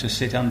led him to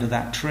sit under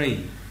that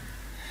tree,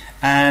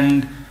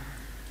 and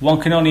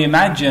one can only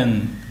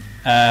imagine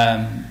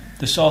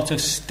the sort of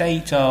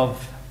state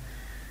of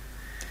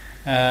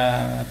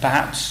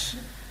perhaps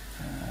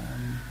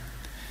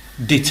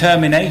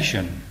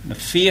determination, a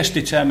fierce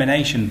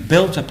determination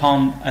built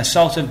upon a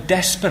sort of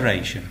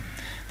desperation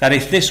that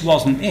if this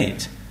wasn't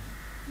it,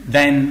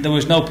 then there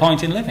was no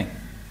point in living.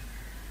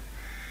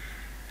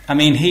 I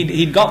mean,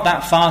 he'd got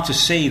that far to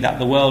see that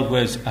the world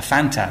was a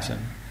phantasm,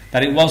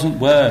 that it wasn't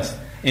worth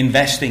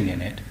investing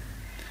in it.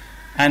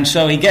 And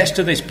so he gets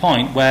to this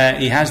point where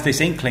he has this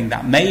inkling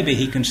that maybe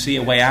he can see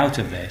a way out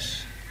of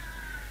this.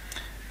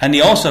 And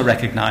he also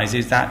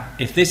recognises that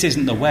if this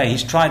isn't the way,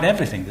 he's tried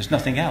everything, there's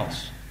nothing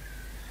else.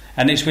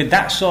 And it's with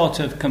that sort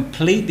of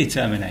complete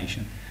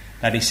determination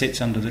that he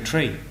sits under the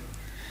tree.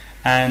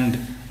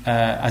 And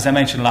as I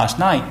mentioned last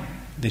night,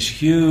 this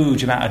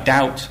huge amount of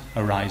doubt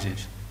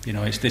arises. You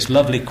know, it's this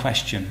lovely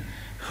question,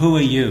 who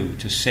are you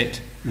to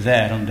sit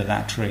there under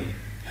that tree?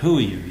 Who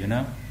are you, you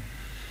know?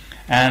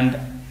 And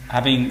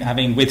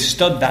having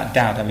withstood that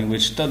doubt, having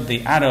withstood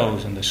the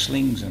arrows and the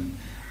slings and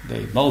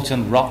the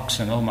molten rocks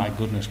and, oh my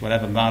goodness,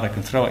 whatever Mara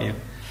can throw at you,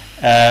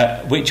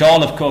 which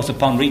all, of course,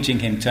 upon reaching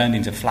him turned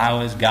into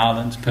flowers,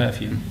 garlands,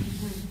 perfume.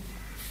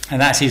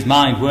 And that's his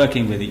mind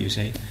working with it, you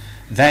see.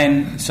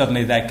 Then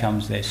suddenly there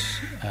comes this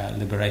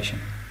liberation.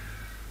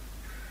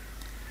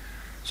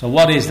 So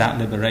what is that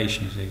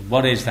liberation, you see?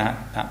 What is that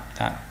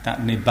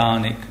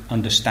nibbanic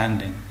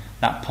understanding?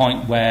 That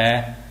point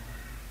where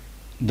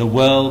the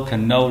world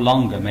can no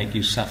longer make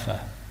you suffer.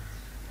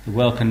 The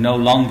world can no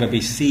longer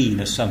be seen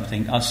as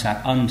something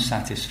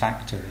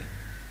unsatisfactory.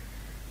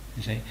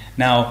 You see?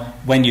 Now,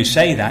 when you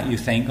say that, you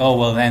think, oh,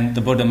 well, then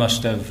the Buddha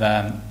must have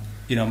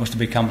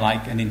become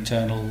like an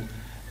internal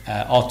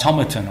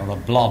automaton or a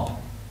blob.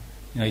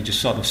 You know, he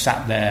just sort of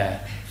sat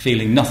there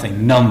feeling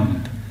nothing,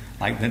 numbed,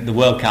 like the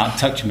world can't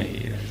touch me.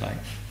 You know, it's like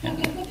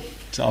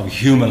sort of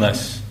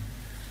humorless,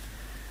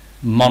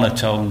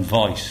 monotone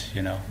voice.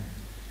 You know,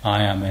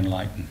 I am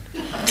enlightened.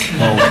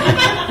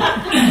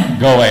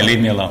 Go away, leave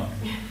me alone.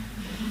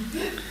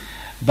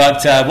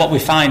 But what we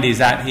find is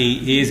that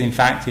he is in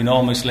fact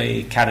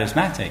enormously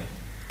charismatic,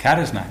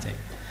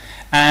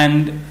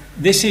 and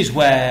this is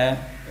where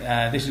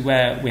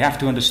we have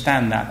to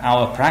understand that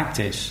our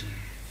practice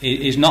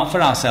is not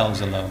for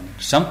ourselves alone.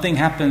 Something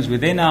happens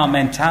within our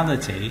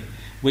mentality,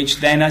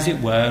 which then, as it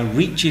were,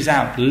 reaches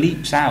out,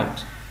 leaps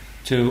out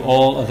to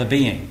all other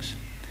beings.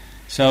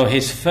 So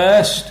his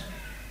first,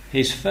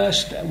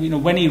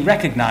 when he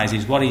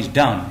recognizes what he's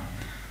done,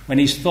 when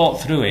he's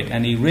thought through it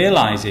and he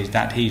realizes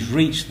that he's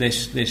reached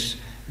this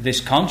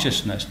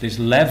consciousness, this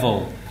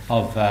level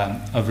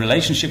of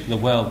relationship with the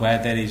world where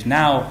there is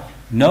now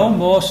no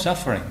more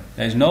suffering,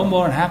 there's no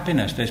more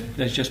unhappiness,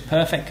 there's just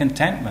perfect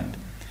contentment.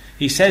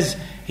 He says,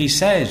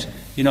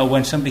 you know,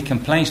 when somebody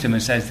complains to him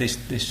and says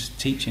this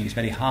teaching is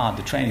very hard,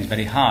 the training is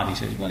very hard, he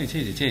says, well, it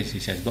is, he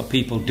says, but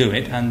people do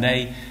it and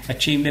they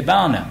achieve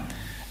Nibbana.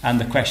 And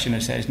the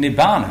questioner says,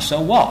 Nibbana, so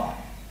what?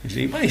 You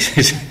see, well,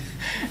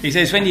 he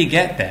says, when you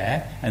get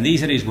there, and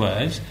these are his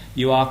words,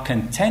 you are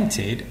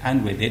contented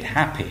and with it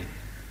happy.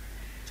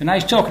 So now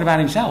he's talking about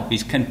himself.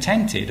 He's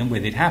contented and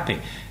with it happy.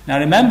 Now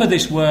remember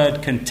this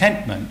word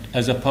contentment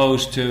as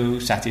opposed to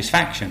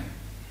satisfaction.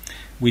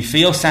 We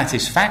feel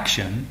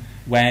satisfaction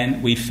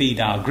when we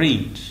feed our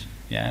greeds.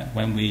 Yeah,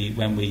 when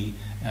we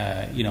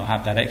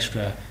have that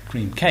extra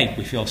cream cake,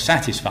 we feel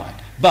satisfied.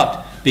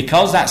 But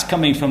because that's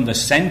coming from the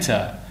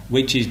centre,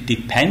 which is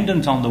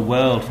dependent on the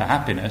world for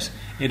happiness,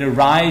 it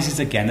arises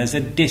again as a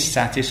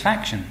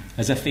dissatisfaction,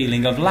 as a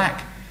feeling of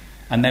lack.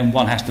 And then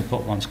one has to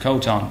put one's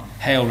coat on,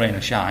 hail, rain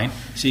or shine,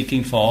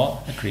 seeking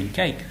for a cream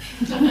cake.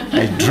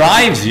 It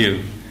drives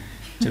you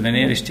to the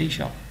nearest tea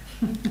shop.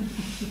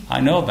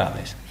 I know about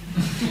this.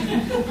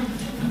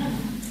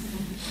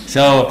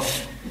 So,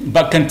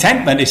 but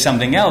contentment is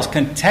something else.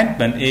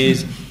 Contentment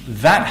is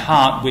that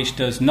heart which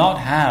does not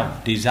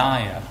have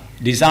desire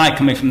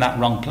coming from that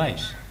wrong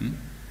place.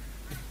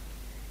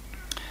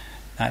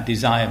 That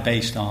desire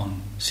based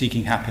on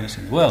seeking happiness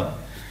in the world.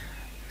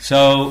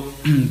 So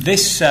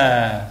this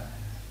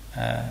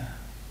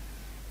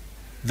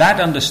that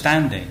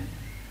understanding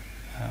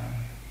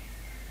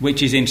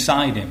which is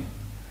inside him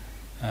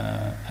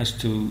as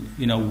to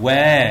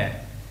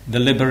where the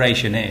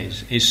liberation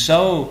is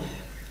so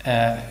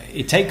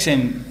it takes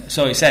him,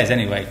 so it says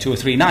anyway, 2 or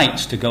 3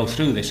 nights to go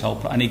through this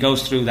whole and he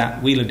goes through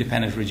that wheel of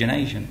dependent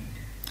origination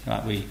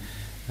that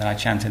I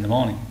chant in the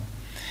morning.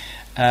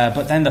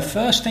 But then the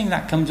first thing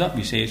that comes up,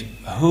 you see, is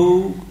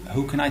who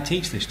can I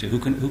teach this to? Who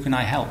can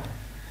I help?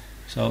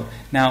 So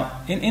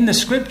now, in the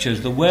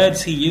scriptures, the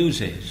words he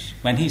uses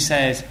when he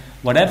says,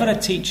 "Whatever a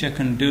teacher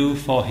can do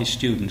for his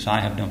students, I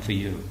have done for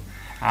you,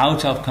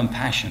 out of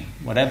compassion."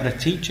 Whatever a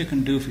teacher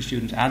can do for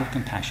students, out of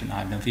compassion, I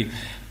have done for you.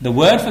 The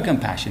word for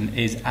compassion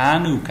is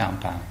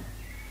anukampa,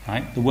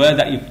 right? The word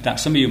that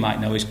some of you might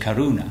know is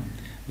karuna,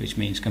 which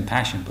means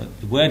compassion,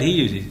 but the word he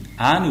uses,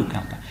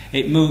 anukampa,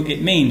 it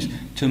means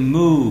to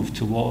move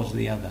towards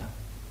the other.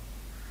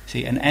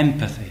 See, an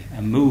empathy,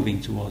 and moving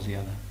towards the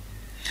other.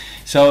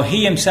 So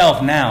he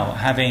himself now,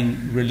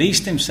 having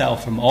released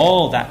himself from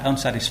all that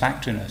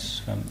unsatisfactoriness,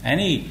 from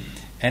any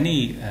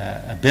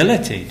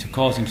ability to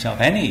cause himself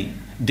any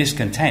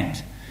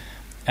discontent,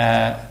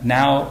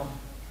 now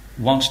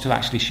wants to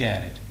actually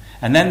share it.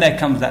 And then there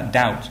comes that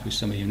doubt, which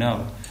some of you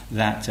know,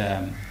 that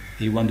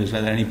he wonders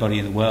whether anybody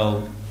in the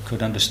world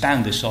could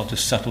understand this sort of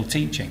subtle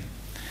teaching.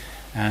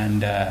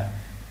 And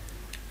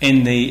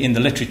in the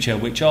literature,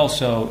 which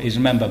also is,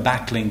 remember,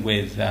 battling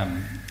with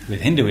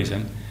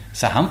Hinduism,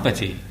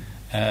 Sahampati,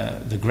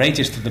 the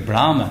greatest of the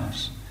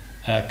Brahmanas,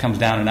 comes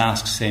down and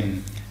asks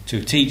him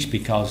to teach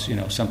because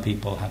some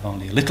people have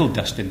only a little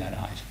dust in their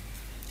eyes,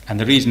 and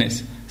the reason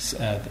it's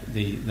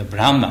the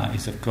Brahma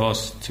is, of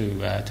course,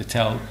 to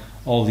tell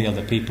all the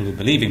other people who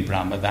believe in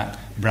Brahma that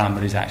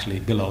Brahma is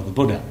actually below the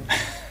Buddha.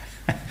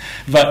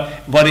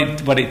 But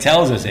what it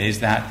tells us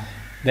is that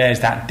there's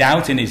that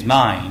doubt in his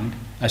mind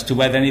as to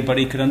whether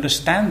anybody could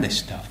understand this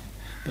stuff.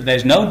 But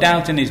there's no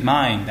doubt in his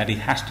mind that he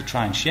has to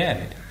try and share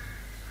it.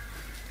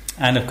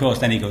 And of course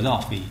then he goes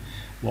off. He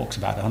walks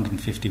about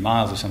 150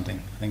 miles or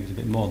something, I think it's a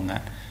bit more than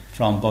that,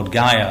 from Bodh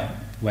Gaya,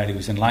 where he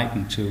was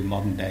enlightened, to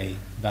modern day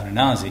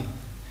Varanasi.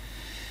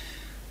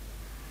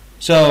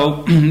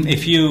 So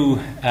if you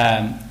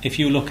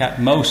look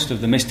at most of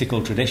the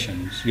mystical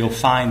traditions, you'll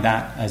find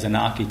that as an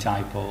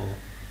archetypal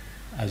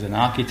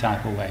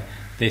way,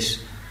 this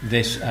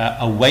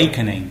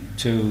awakening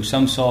to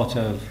some sort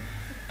of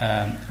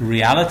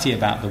reality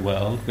about the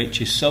world which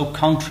is so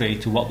contrary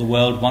to what the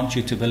world wants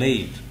you to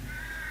believe,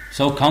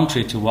 so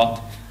contrary to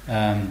what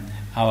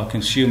our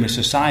consumer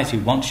society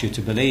wants you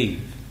to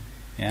believe,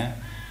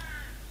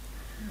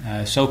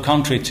 so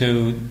contrary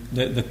to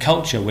the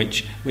culture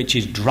which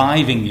is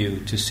driving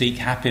you to seek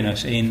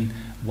happiness in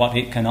what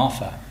it can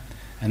offer.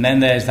 And then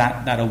there's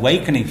that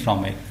awakening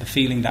from it, the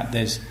feeling that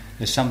there's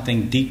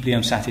something deeply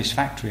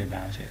unsatisfactory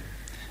about it.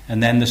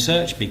 And then the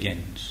search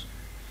begins.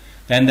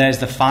 Then there's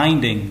the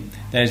finding.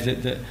 There's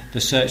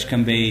the search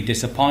can be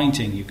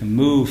disappointing. You can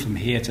move from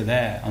here to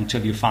there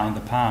until you find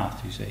the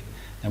path, you see.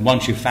 And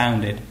once you've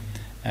found it,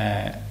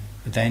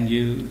 then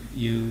you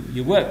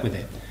work with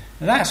it.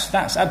 That's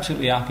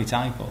absolutely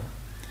archetypal.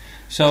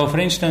 So, for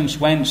instance,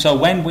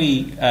 when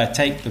we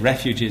take the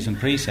refuges and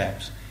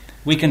precepts,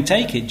 we can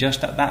take it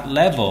just at that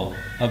level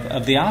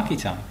of the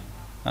archetype.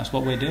 That's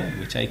what we're doing.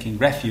 We're taking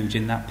refuge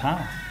in that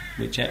path,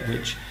 which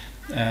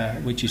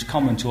is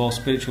common to all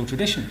spiritual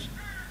traditions.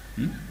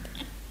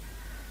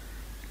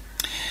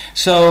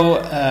 So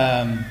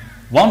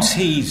once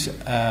he's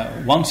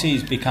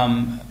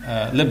become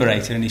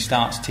liberated and he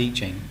starts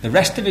teaching, the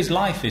rest of his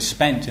life is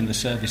spent in the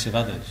service of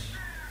others.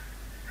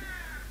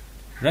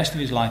 The rest of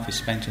his life is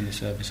spent in the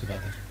service of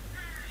others.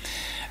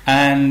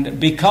 And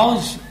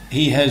because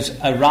he has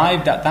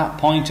arrived at that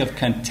point of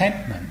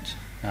contentment,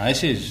 now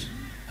this is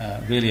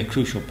really a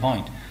crucial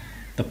point.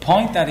 The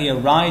point that he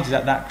arrives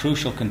at that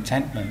crucial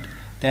contentment,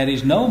 there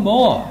is no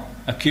more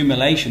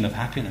accumulation of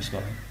happiness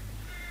for him.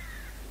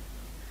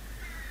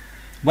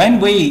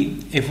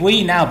 If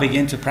we now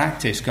begin to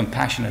practice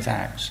compassionate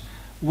acts,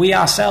 we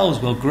ourselves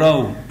will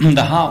grow,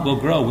 the heart will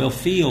grow, we'll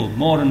feel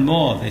more and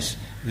more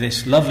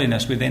this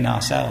loveliness within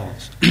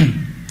ourselves.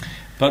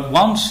 But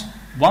once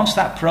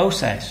that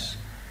process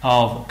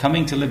of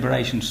coming to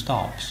liberation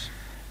stops,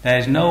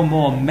 there's no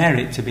more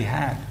merit to be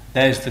had.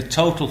 There's the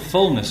total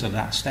fullness of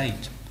that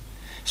state.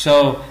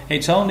 So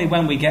it's only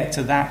when we get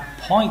to that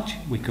point,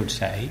 we could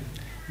say,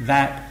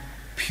 that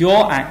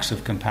pure acts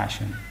of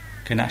compassion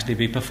can actually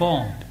be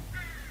performed.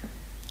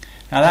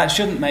 Now that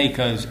shouldn't make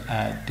us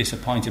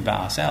disappointed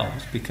about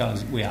ourselves,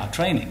 because we are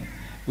training.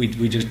 We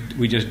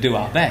just do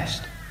our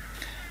best.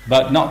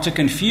 But not to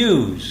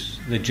confuse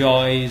the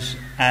joys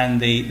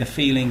and the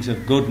feelings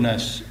of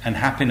goodness and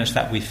happiness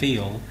that we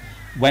feel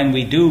when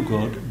we do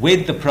good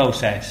with the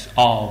process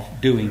of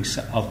doing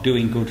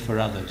good for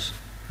others.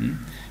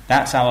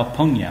 That's our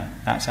punya,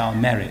 that's our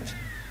merit,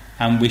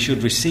 and we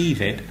should receive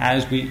it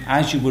as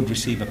you would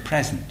receive a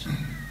present.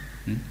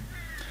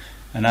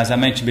 And as I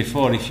mentioned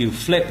before, if you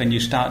flip and you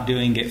start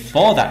doing it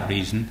for that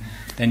reason,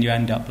 then you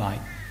end up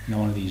like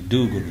one of these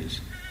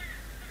do-gooders.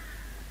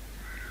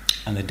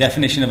 And the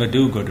definition of a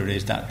do-gooder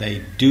is that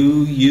they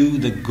do you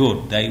the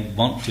good they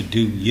want to do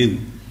you.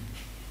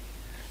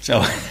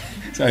 So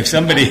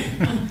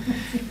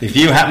if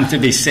you happen to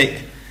be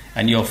sick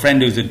and your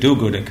friend who's a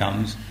do-gooder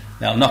comes,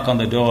 they'll knock on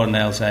the door and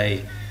they'll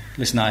say,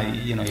 listen,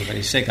 you're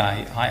very sick,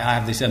 I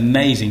have this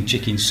amazing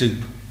chicken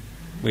soup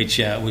which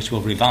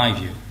will revive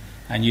you.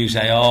 And you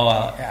say,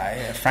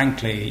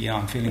 frankly,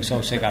 I'm feeling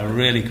so sick, I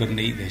really couldn't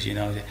eat this,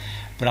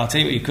 But I'll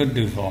tell you what you could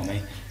do for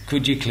me.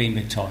 Could you clean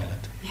the toilet?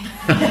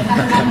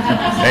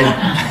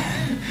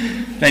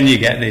 Then you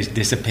get this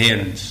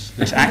disappearance,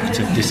 this act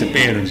of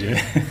disappearance.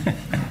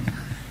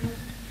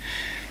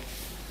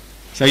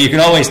 So you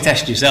can always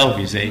test yourself,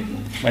 you see.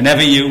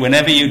 Whenever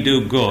you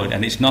do good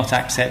and it's not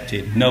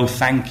accepted, no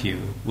thank you.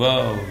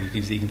 Whoa,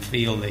 you can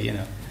feel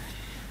the,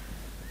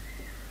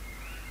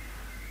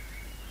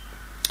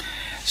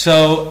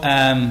 So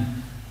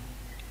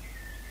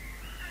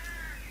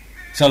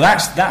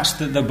that's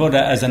the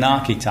Buddha as an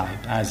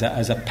archetype,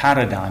 as a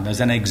paradigm, as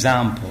an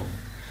example.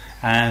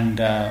 And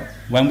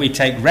when we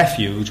take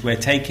refuge, we're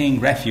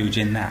taking refuge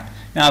in that.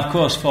 Now, of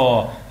course,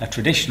 for a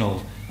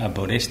traditional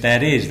Buddhist,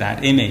 there is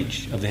that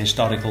image of the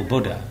historical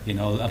Buddha,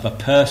 of a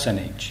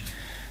personage.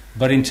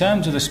 But in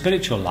terms of the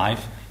spiritual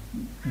life,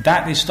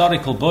 that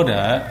historical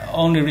Buddha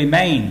only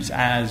remains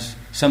as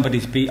somebody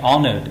to be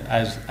honoured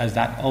as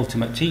that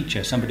ultimate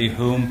teacher, somebody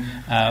whom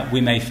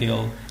we may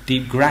feel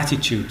deep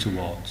gratitude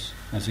towards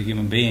as a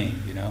human being,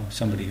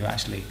 somebody who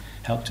actually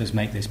helped us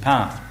make this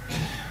path.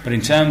 But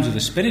in terms of the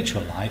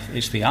spiritual life,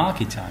 it's the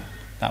archetype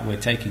that we're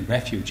taking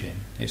refuge in.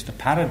 It's the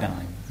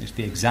paradigm. It's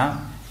the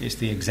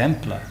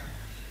exemplar,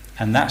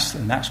 and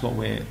that's what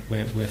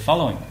we're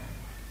following.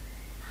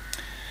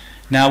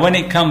 Now, when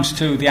it comes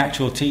to the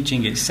actual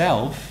teaching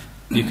itself,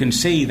 you can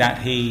see that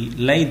he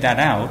laid that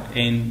out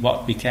in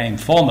what became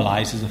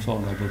formalized as the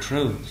Four Noble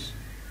Truths.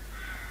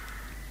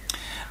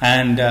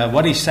 And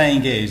what he's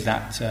saying is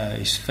that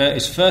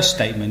his first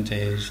statement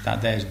is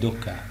that there's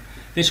dukkha.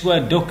 This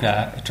word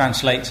dukkha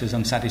translates as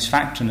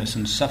unsatisfactoriness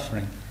and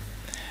suffering,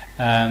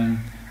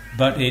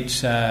 but it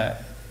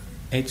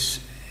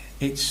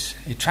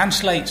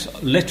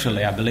translates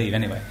literally, I believe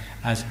anyway,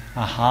 as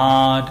a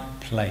hard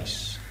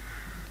place.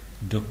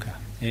 Dukkha.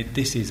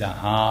 This is a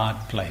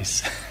hard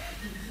place.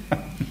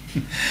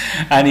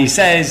 And he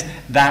says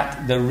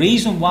that the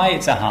reason why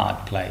it's a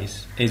hard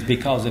place is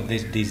because of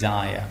this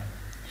desire.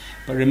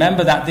 But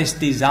remember that this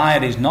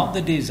desire is not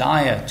the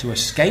desire to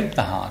escape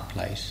the hard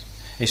place.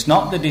 It's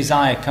not the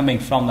desire coming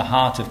from the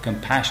heart of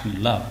compassion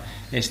and love.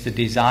 It's the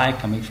desire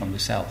coming from the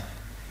self.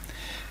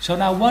 So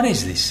now, what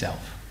is this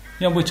self?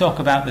 We talk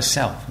about the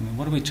self.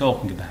 What are we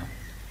talking about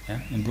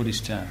in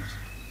Buddhist terms?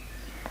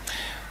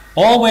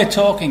 All we're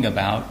talking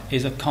about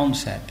is a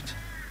concept.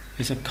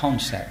 It's a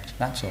concept,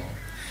 that's all.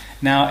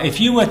 Now, if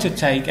you were to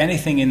take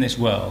anything in this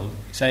world,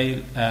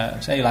 say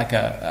like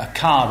a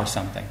car or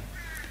something,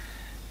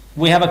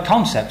 we have a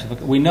concept.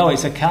 We know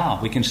it's a car.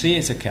 We can see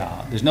it's a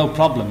car. There's no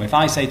problem. If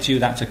I say to you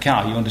that's a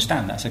car, you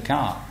understand that's a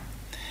car.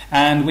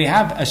 And we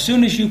have, as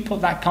soon as you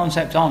put that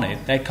concept on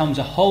it, there comes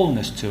a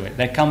wholeness to it.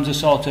 There comes a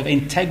sort of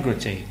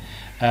integrity,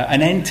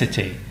 an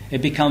entity.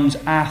 It becomes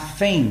a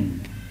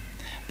thing.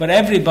 But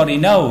everybody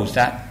knows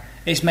that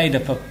it's made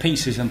up of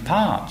pieces and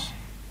parts,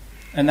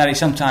 and that it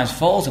sometimes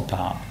falls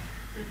apart,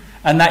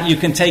 and that you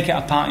can take it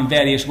apart in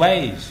various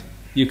ways.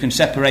 You can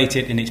separate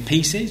it in its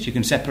pieces, you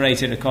can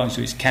separate it according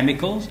to its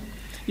chemicals,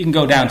 you can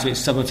go down to its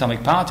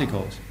subatomic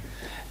particles.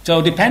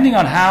 So depending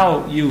on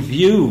how you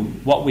view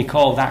what we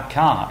call that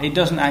car, it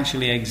doesn't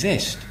actually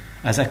exist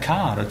as a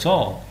car at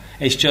all.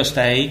 It's just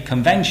a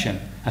convention,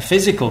 a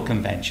physical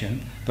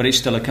convention, but it's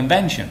still a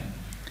convention.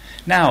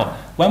 Now,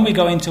 when we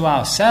go into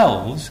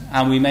ourselves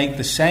and we make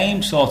the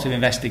same sort of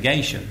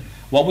investigation,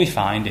 what we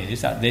find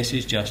is that this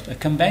is just a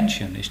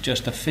convention. It's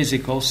just a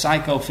physical,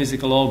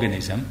 psychophysical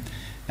organism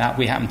that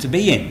we happen to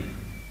be in.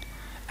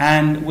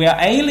 And we are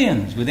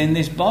aliens within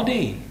this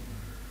body.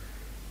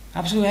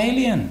 Absolute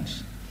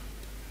aliens.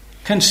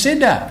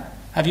 Consider,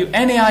 have you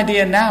any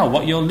idea now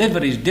what your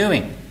liver is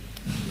doing?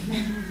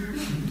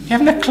 You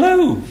haven't a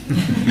clue.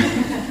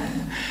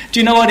 Do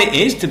you know what it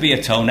is to be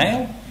a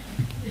toenail?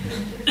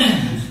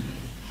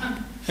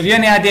 Have you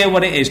any idea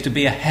what it is to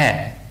be a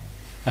hare?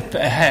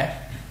 A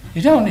hare?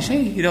 You don't, you see?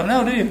 You don't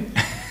know, do you?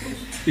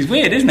 It's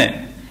weird, isn't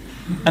it?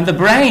 And the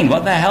brain,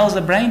 what the hell's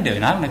the brain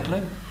doing? I haven't a clue.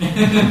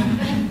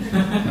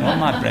 What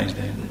my brain's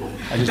doing.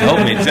 I just hope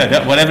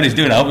whatever it's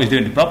doing, I hope it's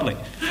doing it properly.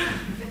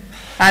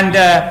 And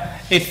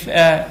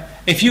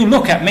if you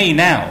look at me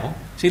now,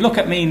 look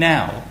at me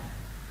now,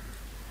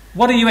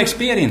 what are you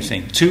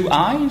experiencing? 2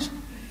 eyes?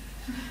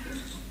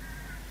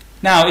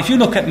 Now, if you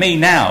look at me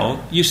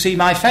now, you see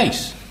my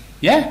face.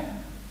 Yeah?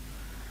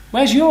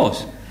 Where's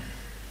yours?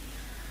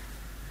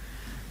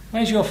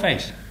 Where's your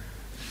face?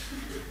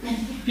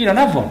 You don't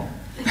have one.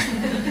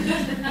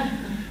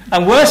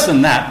 And worse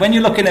than that, when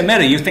you look in a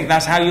mirror, you think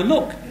that's how you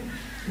look.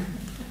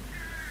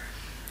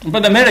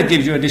 But the mirror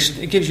gives you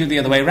the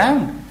other way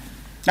round.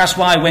 That's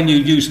why when you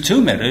use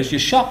 2 mirrors, you're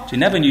shocked. You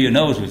never knew your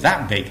nose was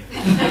that big.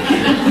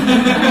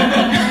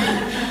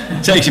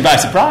 It takes you by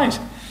surprise.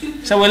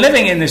 So we're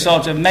living in this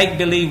sort of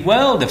make-believe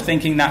world of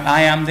thinking that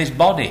I am this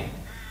body.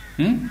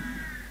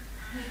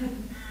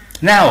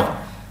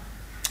 Now,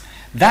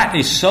 that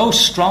is so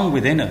strong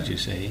within us, you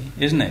see,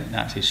 isn't it?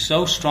 That is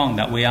so strong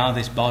that we are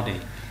this body.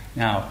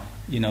 Now,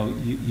 you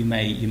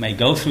may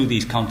go through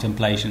these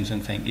contemplations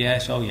and think,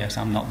 yes,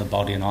 I'm not the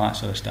body and all that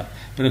sort of stuff.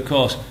 But of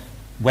course,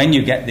 when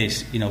you get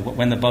this,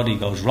 when the body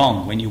goes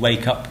wrong, when you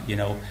wake up,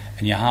 and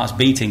your heart's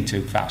beating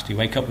too fast, you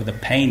wake up with a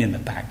pain in the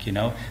back,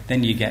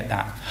 then you get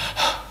that,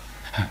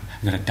 I'm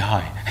going to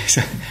die.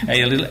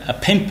 A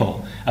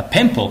pimple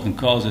can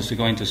cause us to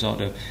go into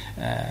sort of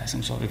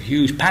some sort of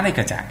huge panic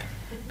attack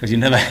because you've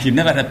never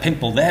had a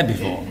pimple there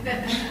before.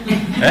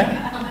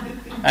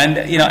 And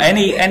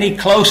any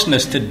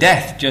closeness to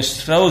death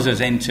just throws us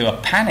into a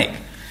panic.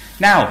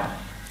 Now,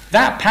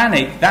 that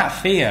panic, that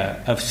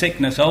fear of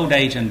sickness, old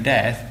age, and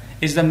death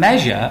is the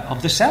measure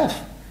of the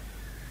self.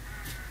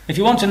 If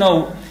you want to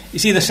know, you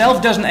see, the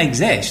self doesn't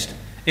exist.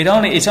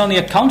 It's only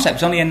a concept.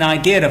 It's only an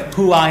idea of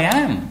who I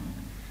am.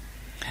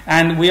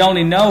 And we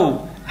only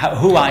know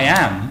who I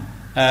am,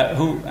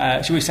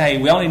 should we say,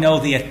 we only know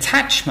the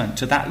attachment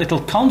to that little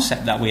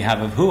concept that we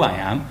have of who I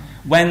am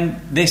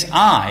when this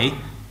I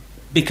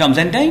becomes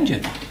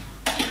endangered.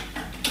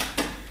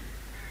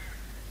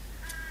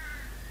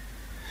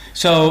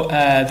 So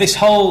this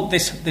whole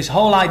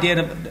idea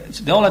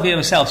of the whole idea of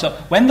a self. So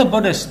when the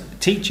Buddha's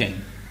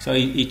teaching, so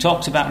he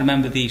talks about,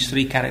 remember, these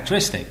 3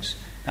 characteristics,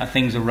 that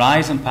things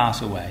arise and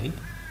pass away.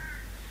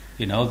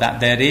 That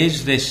there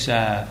is this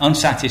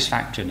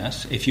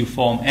unsatisfactoriness if you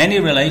form any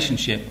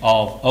relationship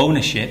of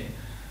ownership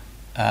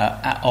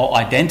or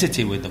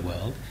identity with the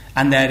world,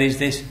 and there is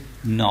this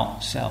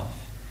not self,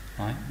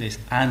 right? This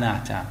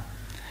anatta.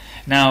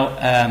 Now,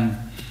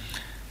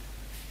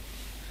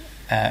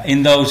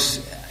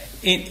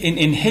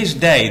 in his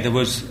day, there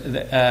was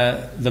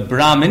the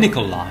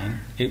Brahminical line.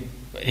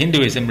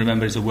 Hinduism,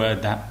 remember, is a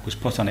word that was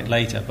put on it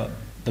later, but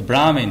the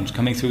Brahmins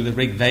coming through the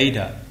Rig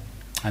Veda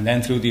and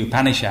then through the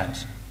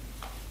Upanishads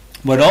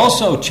were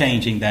also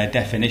changing their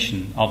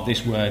definition of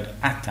this word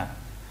atta.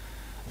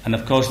 And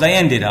of course they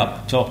ended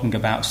up talking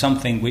about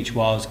something which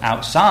was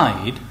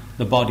outside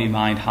the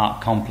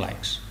body-mind-heart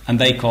complex, and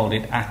they called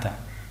it atta.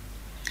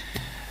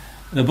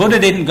 The Buddha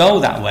didn't go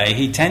that way.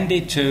 He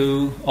tended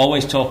to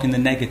always talk in the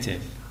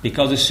negative,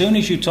 because as soon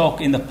as you talk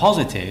in the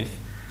positive,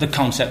 the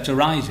concept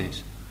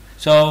arises.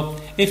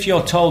 So if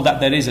you're told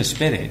that there is a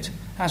spirit,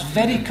 that's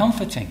very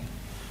comforting,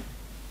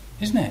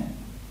 isn't it?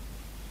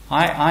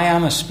 I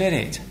am a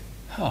spirit.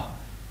 Oh,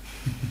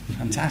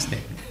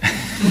 fantastic.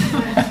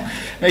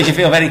 Makes you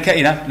feel very,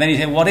 and then you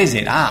say, what is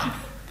it?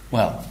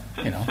 Well,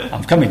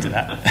 I'm coming to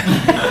that.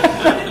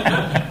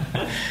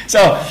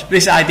 So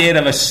this idea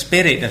of a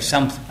spirit, of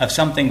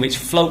something which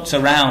floats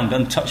around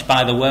untouched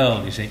by the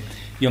world, you see,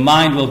 your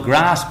mind will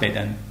grasp it,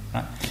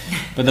 right?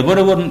 But the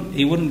Buddha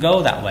wouldn't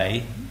go that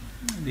way.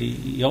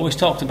 He always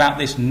talked about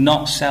this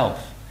not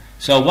self.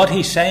 So what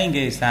he's saying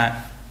is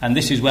that, and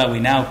this is where we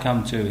now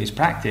come to his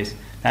practice,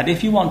 that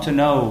if you want to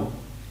know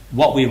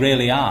what we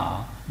really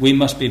are, we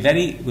must be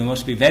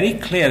very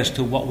clear as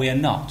to what we are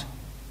not.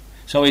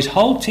 So his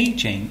whole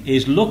teaching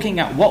is looking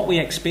at what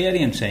we're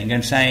experiencing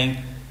and saying,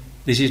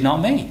 this is not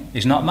me,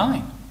 it's not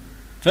mine.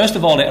 First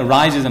of all, it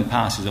arises and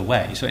passes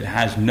away, so it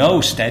has no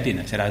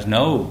steadiness, it has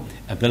no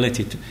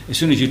ability to, as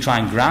soon as you try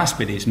and grasp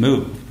it, it's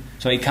moved.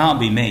 So it can't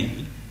be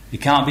me,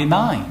 it can't be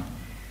mine,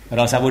 or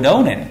else I would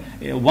own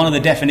it. One of the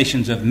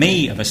definitions of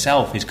me, of a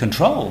self, is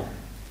control.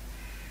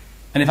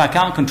 And if I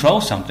can't control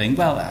something,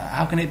 well,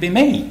 how can it be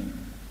me?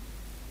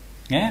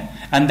 Yeah?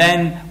 And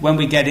then when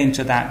we get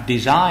into that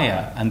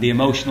desire and the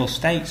emotional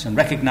states and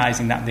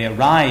recognizing that they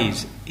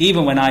arise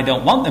even when I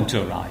don't want them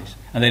to arise,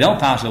 and they don't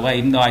pass away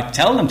even though I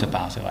tell them to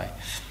pass away,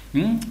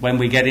 when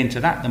we get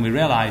into that, then we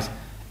realize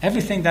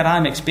everything that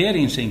I'm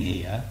experiencing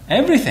here,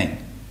 everything,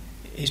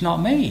 is not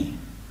me.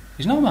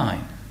 It's not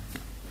mine.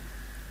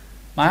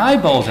 My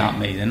eyeballs aren't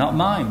me, they're not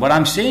mine. What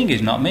I'm seeing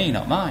is not me,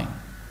 not mine.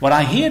 What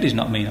I hear is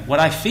not me. What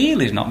I feel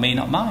is not me,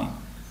 not mine.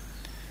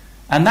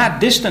 And that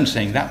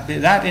distancing,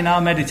 that in our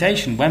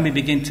meditation, when we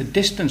begin to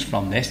distance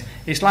from this,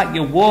 it's like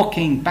you're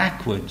walking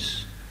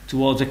backwards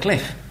towards a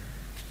cliff.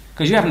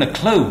 Because you haven't a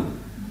clue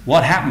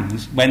what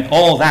happens when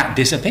all that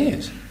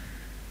disappears?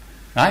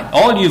 Right?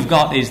 All you've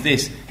got is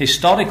this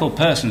historical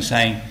person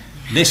saying,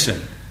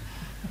 listen,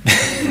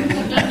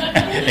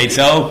 it's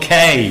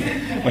okay.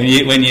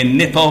 When you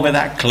nip over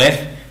that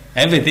cliff,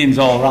 everything's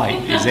all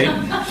right, you see?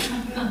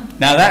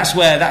 Now that's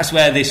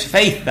where this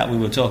faith that we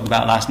were talking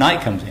about last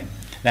night comes in.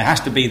 There has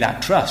to be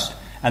that trust.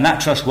 And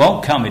that trust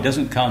won't come, it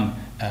doesn't come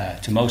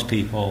to most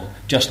people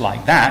just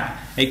like that.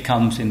 It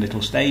comes in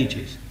little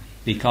stages.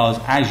 Because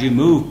as you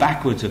move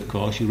backwards, of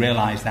course, you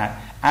realise that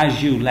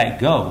as you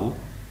let go,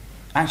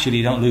 actually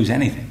you don't lose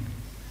anything.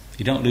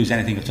 You don't lose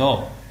anything at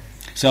all.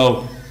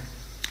 So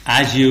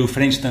as you, for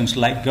instance,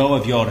 let go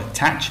of your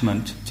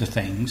attachment to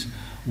things,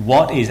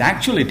 what is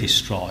actually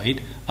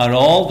destroyed are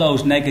all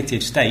those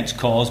negative states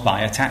caused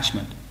by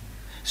attachment.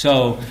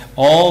 So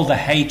all the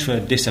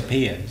hatred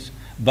disappears,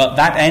 but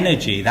that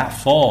energy, that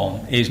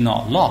form, is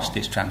not lost,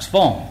 it's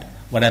transformed.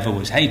 Whatever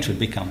was hatred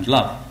becomes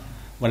love.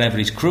 Whatever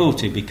is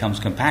cruelty becomes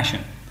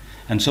compassion.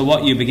 And so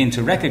what you begin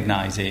to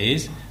recognize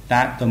is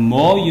that the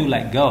more you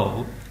let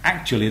go,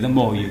 actually the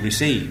more you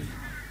receive.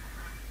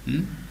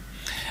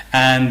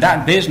 And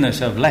that business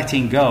of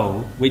letting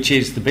go, which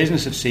is the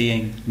business of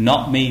seeing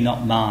not me,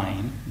 not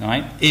mine,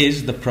 right,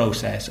 is the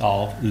process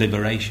of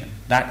liberation.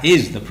 That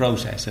is the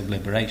process of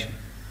liberation.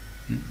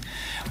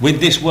 With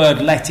this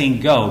word letting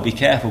go, be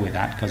careful with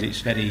that, because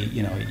it's very,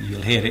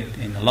 you'll hear it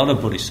in a lot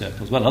of Buddhist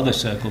circles, well, other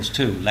circles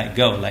too, let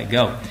go, let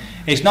go.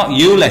 It's not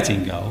you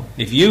letting go.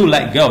 If you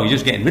let go, you're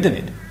just getting rid of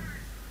it.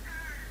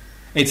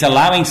 It's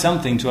allowing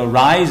something to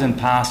arise and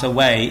pass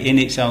away in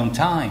its own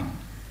time.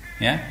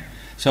 Yeah?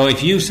 So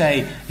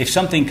if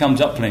something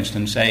comes up, for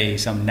instance, say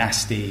some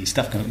nasty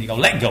stuff comes up, and you go,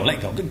 let go,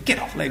 get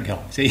off, let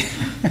go. See?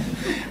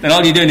 Then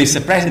all you're doing is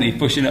suppressing it,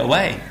 pushing it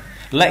away.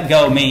 Let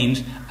go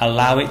means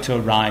allow it to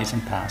arise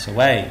and pass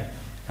away.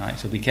 Right?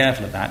 So be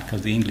careful of that,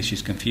 because the English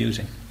is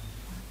confusing.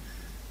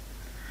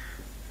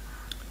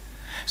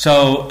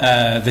 So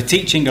the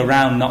teaching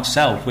around not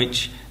self,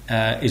 which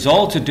is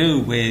all to do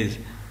with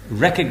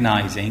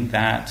recognizing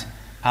that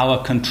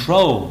our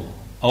control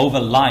over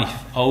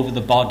life, over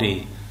the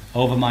body,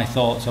 over my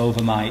thoughts,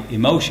 over my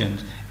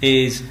emotions,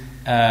 is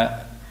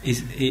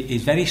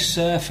very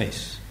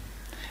surface.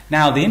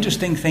 Now, the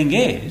interesting thing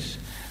is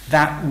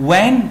that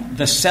when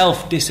the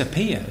self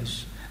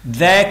disappears,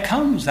 there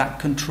comes that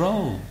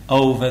control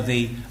over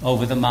the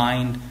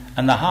mind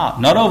and the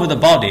heart, not over the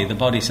body. The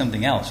body is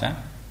something else.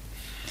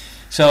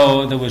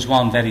 So there was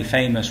one very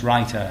famous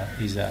writer,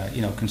 he's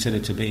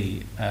considered to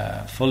be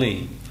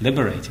fully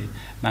liberated,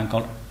 a man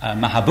called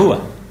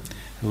Mahabua,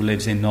 who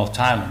lives in North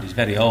Thailand. He's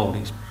very old.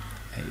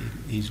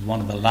 He's one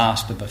of the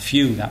last of a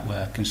few that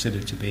were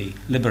considered to be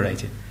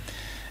liberated.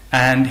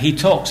 And he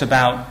talks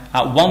about,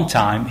 at one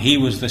time, he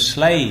was the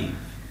slave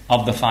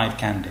of the 5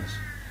 khandhas,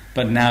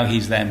 but now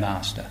he's their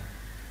master.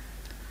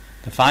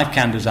 The 5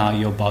 khandhas are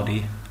your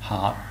body,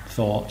 heart,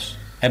 thoughts,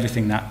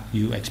 everything that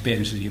you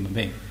experience as a human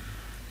being.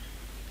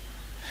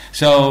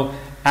 So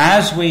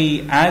as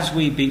we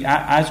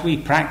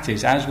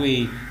practice, as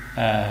we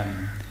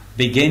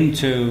begin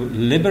to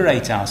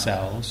liberate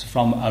ourselves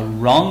from a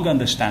wrong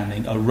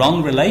understanding, a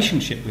wrong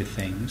relationship with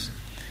things,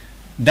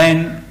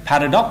 then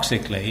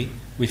paradoxically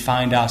we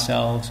find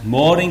ourselves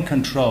more in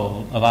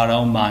control of our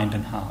own mind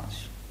and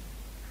hearts.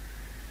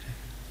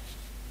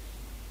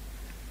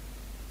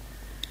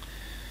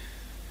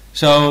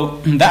 So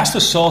that's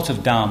the sort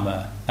of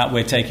Dharma that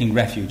we're taking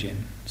refuge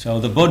in. So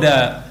the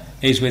Buddha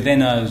is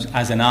within us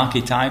as an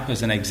archetype,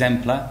 as an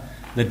exemplar.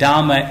 The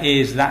Dharma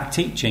is that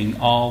teaching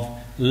of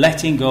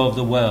letting go of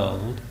the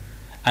world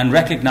and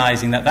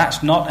recognizing that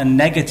that's not a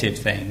negative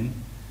thing.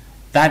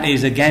 That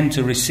is, again,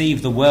 to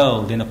receive the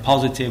world in a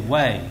positive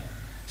way.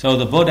 So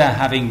the Buddha,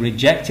 having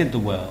rejected the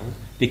world,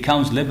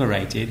 becomes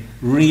liberated,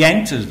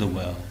 re-enters the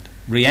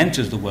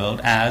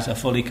world as a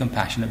fully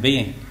compassionate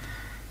being.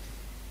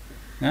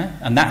 Yeah?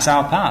 And that's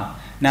our path.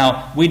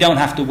 Now, we don't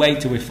have to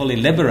wait till we're fully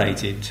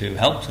liberated to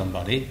help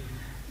somebody.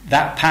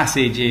 That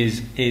passage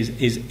is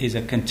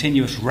a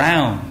continuous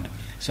round.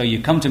 So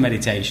you come to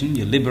meditation,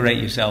 you liberate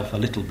yourself a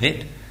little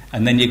bit,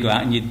 and then you go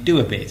out and you do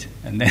a bit,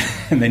 and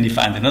then you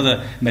find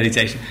another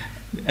meditation.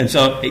 And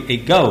so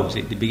it goes,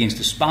 it begins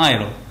to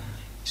spiral.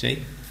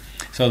 See?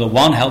 So the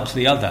one helps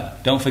the other.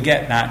 Don't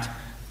forget that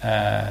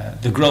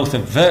the growth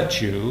of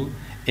virtue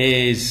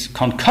is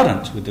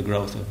concurrent with the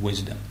growth of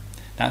wisdom.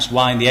 That's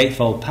why in the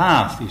Eightfold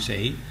Path, you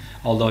see,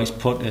 although it's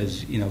put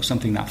as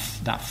something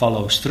that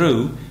follows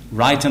through,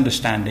 right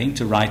understanding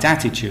to right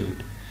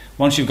attitude.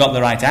 Once you've got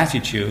the right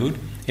attitude,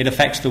 it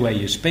affects the way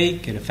you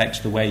speak, it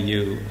affects the way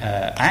you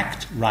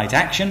act, right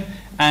action,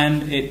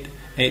 and it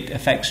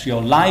affects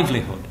your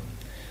livelihood.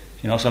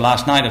 So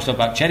last night I was talking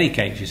about cherry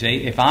cakes, you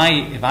see. If I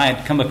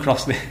had come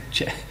across the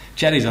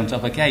cherries on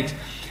top of cakes,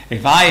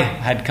 if I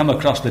had come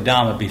across the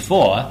Dharma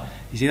before,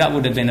 you see, that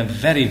would have been a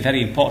very,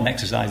 very important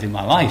exercise in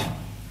my life.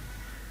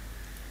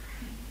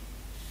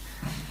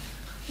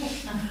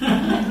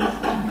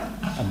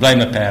 I blame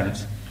my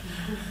parents.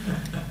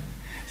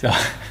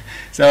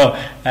 So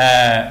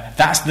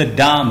that's the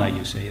Dharma,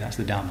 you see. That's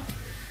the Dharma.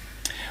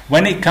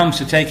 when it comes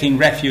to taking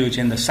refuge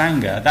in the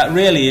Sangha, that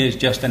really is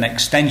just an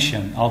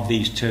extension of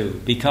these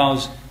two,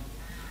 because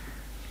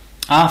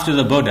after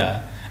the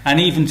Buddha, and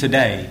even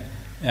today,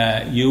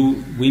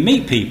 we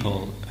meet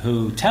people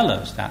who tell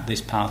us that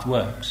this path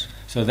works.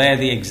 So they're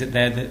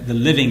the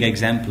living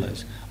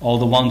exemplars, all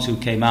the ones who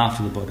came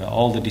after the Buddha,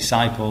 all the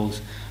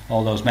disciples,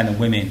 all those men and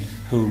women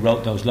who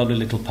wrote those lovely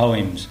little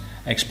poems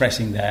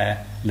expressing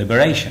their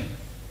liberation.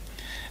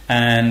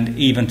 And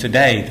even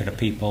today there are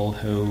people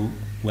who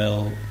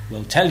will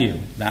tell you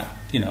that,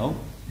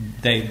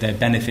 they're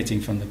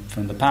benefiting from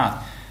the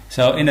path.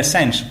 So in a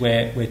sense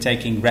we're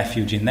taking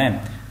refuge in them.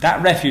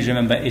 That refuge,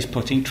 remember, is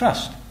putting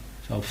trust.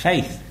 So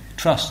faith,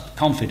 trust,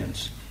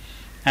 confidence.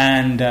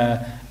 And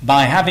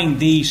by having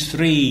these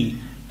three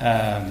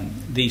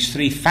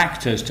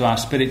factors to our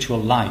spiritual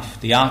life,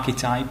 the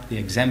archetype, the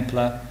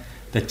exemplar,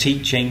 the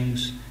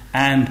teachings,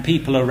 and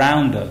people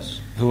around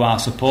us who are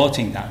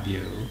supporting that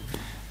view,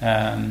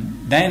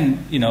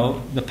 then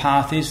the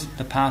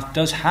path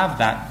does have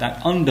that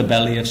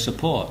underbelly of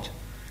support.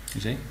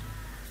 You see.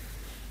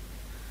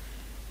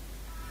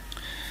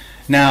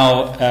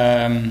 Now,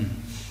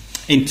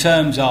 in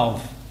terms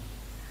of,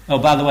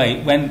 by the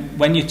way,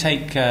 when you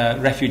take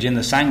refuge in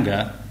the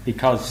Sangha,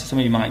 because some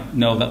of you might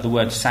know that the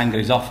word Sangha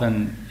is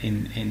often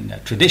in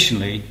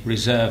traditionally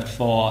reserved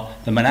for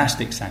the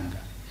monastic Sangha,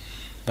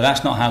 but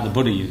that's not how the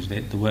Buddha used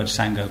it. The word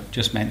Sangha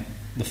just meant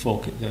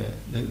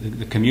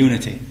the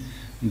community,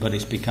 but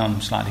it's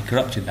become slightly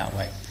corrupted that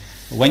way.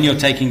 But when you're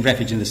taking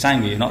refuge in the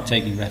Sangha, you're not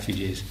taking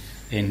refuges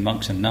in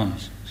monks and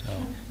nuns, so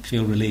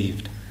feel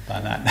relieved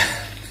by that.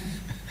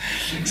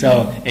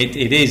 So it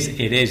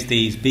is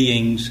these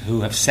beings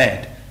who have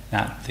said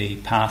that the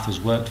path has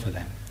worked for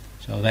them.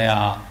 So they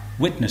are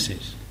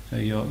witnesses. So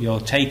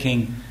you're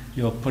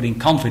putting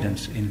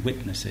confidence in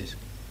witnesses.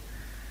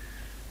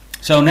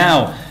 So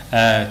now,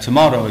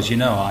 tomorrow, as you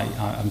know,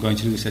 I'm going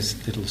to do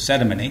this little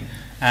ceremony,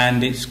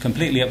 and it's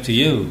completely up to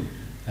you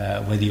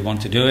whether you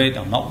want to do it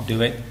or not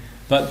do it.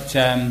 But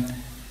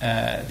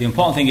the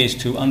important thing is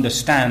to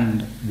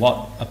understand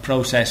what a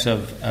process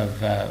of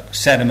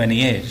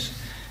ceremony is.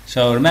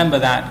 So remember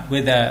that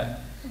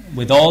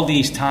with all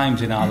these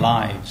times in our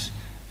lives,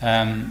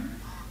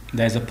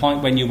 there's a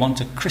point when you want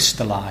to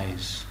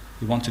crystallize.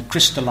 You want to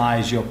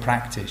crystallize your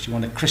practice. You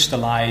want to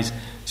crystallize,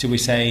 shall we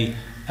say,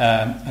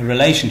 a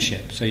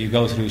relationship. So you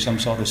go through some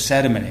sort of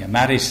ceremony, a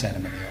marriage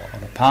ceremony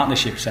or a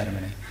partnership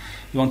ceremony.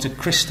 You want to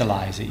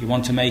crystallize it. You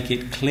want to make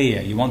it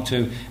clear. You want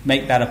to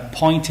make that a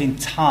point in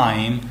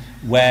time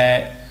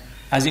where,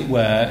 as it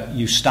were,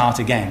 you start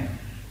again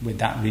with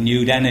that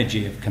renewed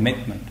energy of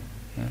commitment.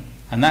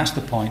 And that's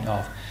the point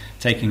of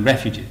taking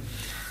refuge.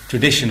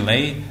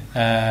 Traditionally,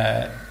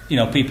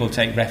 people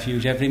take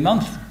refuge every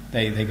month.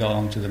 They go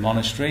along to the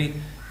monastery,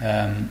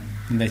 and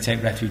they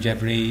take refuge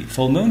every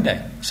full moon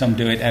day. Some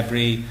do it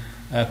every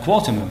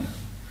quarter moon.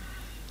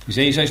 You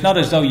see, so it's not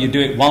as though you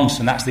do it once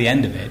and that's the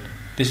end of it.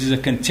 This is a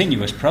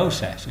continuous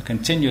process.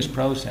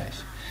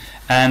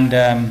 And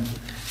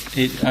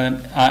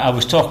I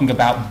was talking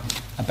about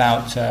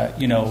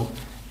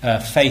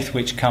faith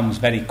which comes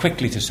very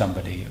quickly to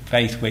somebody,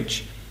 faith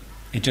which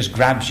it just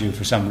grabs you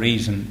for some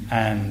reason,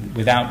 and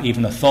without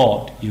even a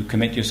thought, you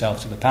commit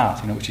yourself to the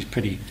path, which is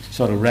pretty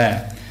sort of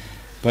rare.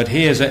 But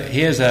here's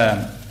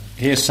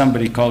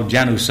somebody called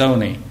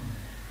Janusoni,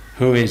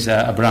 who is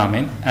a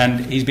Brahmin,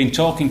 and he's been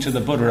talking to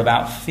the Buddha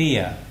about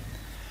fear.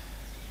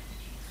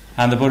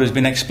 And the Buddha's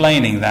been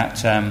explaining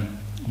that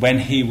when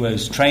he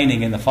was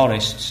training in the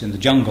forests, in the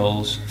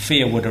jungles,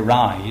 fear would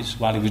arise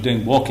while he was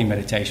doing walking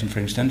meditation, for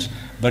instance,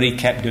 but he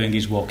kept doing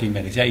his walking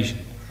meditation.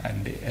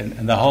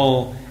 And the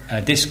whole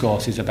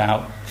discourse is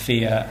about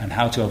fear and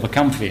how to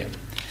overcome fear.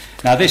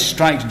 Now this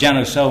strikes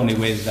Janusoni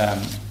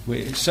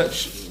with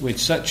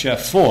such a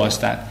force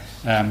that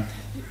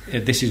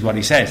this is what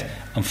he says.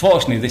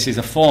 Unfortunately, this is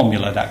a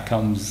formula that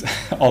comes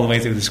all the way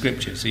through the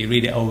scriptures, so you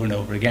read it over and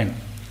over again.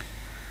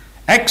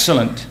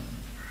 Excellent,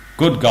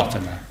 good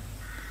Gautama.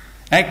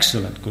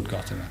 Excellent, good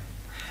Gautama.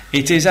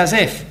 It is as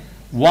if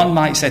one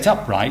might set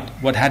upright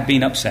what had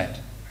been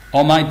upset,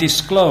 or might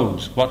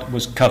disclose what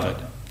was covered,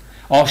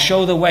 or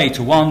show the way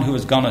to one who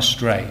has gone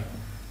astray,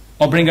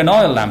 or bring an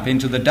oil lamp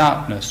into the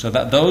darkness so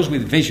that those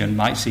with vision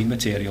might see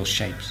material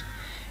shapes.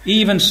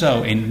 Even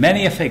so, in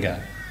many a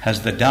figure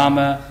has the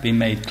Dharma been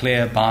made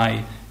clear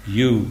by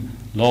you,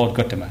 Lord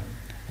Gautama,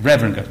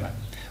 Reverend Gautama.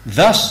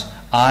 Thus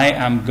I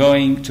am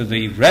going to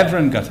the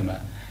Reverend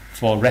Gautama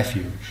for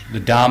refuge, the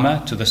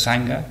Dharma to the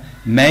Sangha.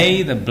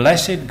 May the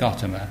blessed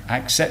Gautama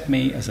accept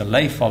me as a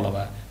lay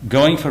follower,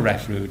 going for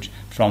refuge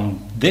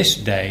from this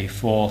day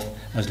forth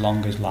as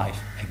long as life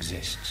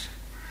exists.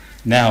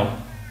 Now,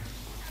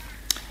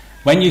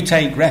 when you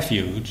take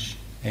refuge,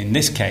 in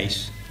this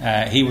case,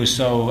 he was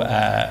so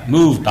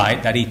moved by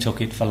it that he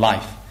took it for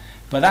life.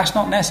 But that's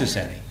not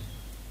necessary.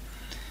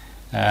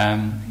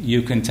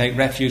 You can take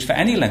refuge for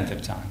any length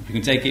of time. You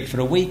can take it for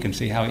a week and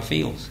see how it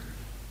feels.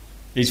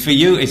 It's for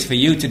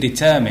you to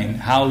determine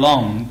how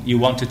long you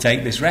want to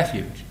take this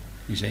refuge,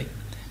 you see,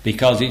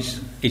 because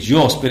it's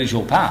your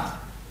spiritual path.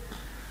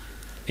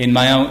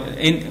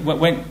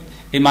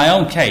 in my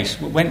own case,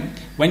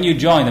 when you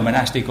join the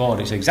monastic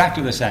order, it's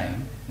exactly the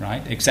same,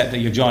 right? Except that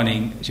you're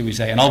joining, should we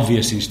say, an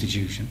obvious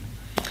institution.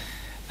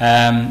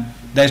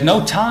 There's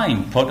no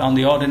time put on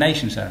the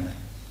ordination ceremony.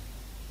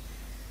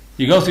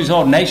 You go through this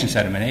ordination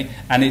ceremony,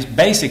 and it's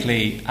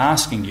basically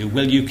asking you,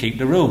 will you keep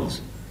the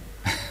rules?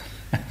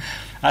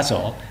 That's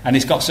all. And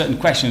it's got certain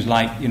questions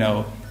like, you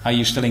know, are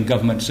you still in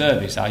government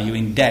service? Are you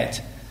in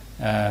debt?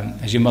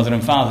 Has your mother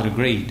and father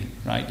agreed?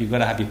 Right? You've got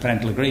to have your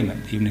parental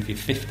agreement, even if you're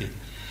 50.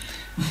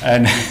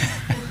 And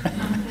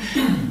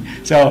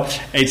so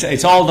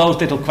it's all those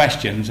little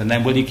questions, and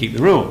then will you keep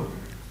the rule?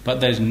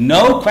 But there's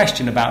no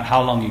question about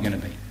how long you're going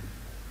to be.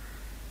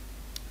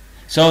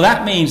 So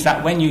that means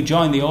that when you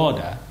join the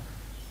order,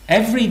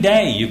 every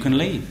day you can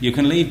leave. You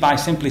can leave by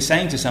simply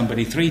saying to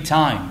somebody 3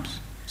 times,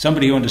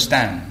 somebody who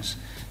understands,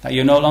 that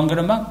you're no longer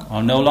a monk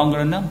or no longer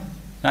a nun.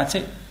 That's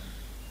it.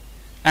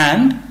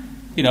 And,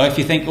 you know, if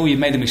you think, oh, you've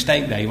made a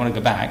mistake there, you want to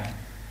go back,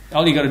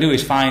 all you've got to do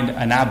is find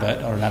an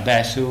abbot or an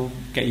abbess who will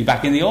get you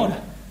back in the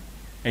order.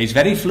 It's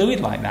very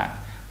fluid like that.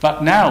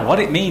 But now what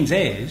it means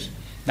is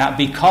that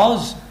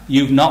because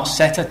you've not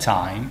set a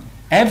time,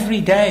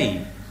 every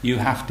day you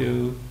have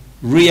to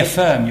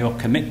reaffirm your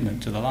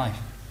commitment to the life.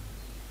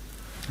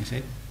 You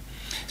see?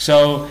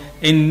 So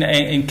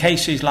in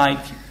cases like,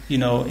 you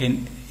know,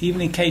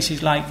 even in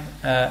cases like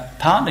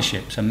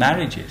partnerships and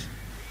marriages,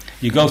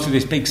 you go through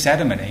this big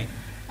ceremony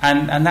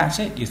and that's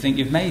it. You think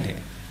you've made it.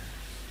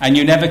 And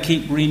you never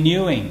keep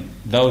renewing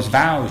those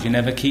vows. You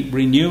never keep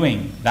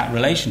renewing that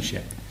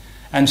relationship.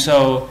 And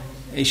so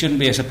it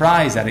shouldn't be a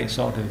surprise that it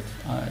sort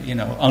of, you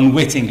know,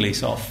 unwittingly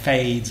sort of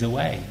fades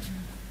away.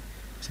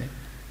 See?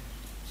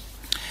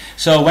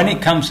 So when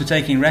it comes to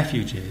taking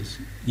refuges,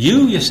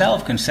 you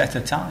yourself can set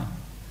a time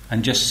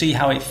and just see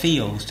how it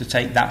feels to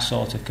take that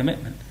sort of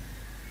commitment.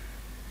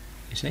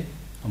 You see?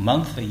 A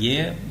month, a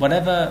year,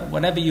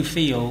 whatever you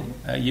feel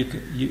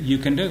you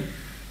can do.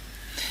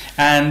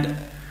 And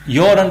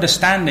your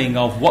understanding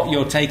of what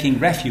you're taking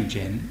refuge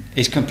in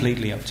is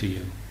completely up to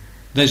you.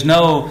 There's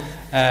no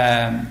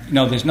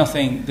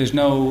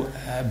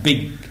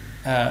big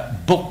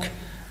book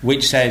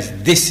which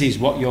says this is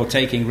what you're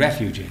taking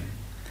refuge in.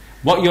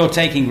 What you're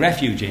taking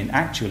refuge in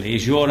actually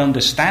is your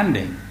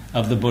understanding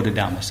of the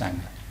Bodhidhamma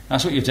Sangha.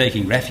 That's what you're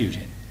taking refuge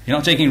in. You're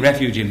not taking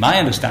refuge in my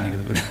understanding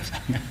of the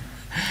Bodhidhamma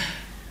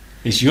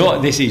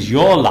Sangha. This is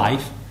your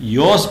life,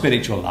 your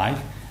spiritual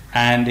life.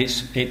 And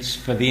it's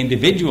for the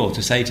individual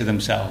to say to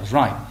themselves,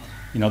 right,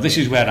 you know, this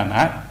is where I'm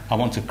at. I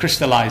want to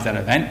crystallize that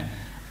event.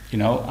 You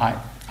know,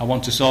 I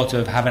want to sort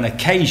of have an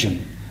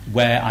occasion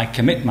where I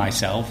commit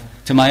myself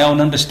to my own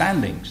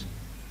understandings.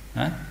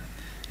 Huh?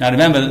 Now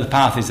remember that the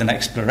path is an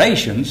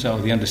exploration, so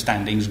the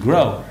understandings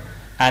grow.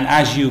 And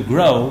as you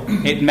grow,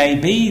 it may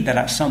be that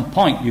at some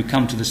point you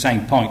come to the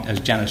same point as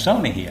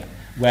Janasoni here,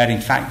 where in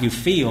fact you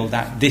feel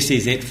that this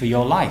is it for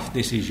your life.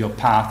 This is your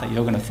path that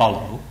you're going to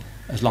follow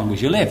as long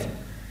as you live.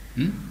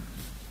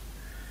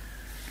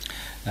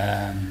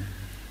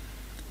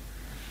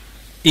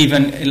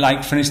 Even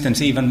like, for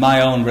instance, even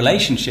my own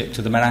relationship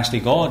to the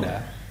monastic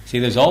order. See,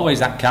 there's always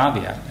that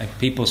caveat. If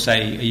people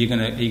say, "Are you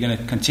going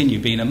to continue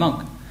being a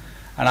monk?"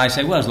 And I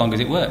say, "Well, as long as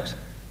it works."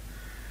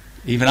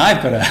 Even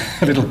I've got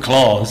a little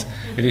clause.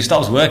 If it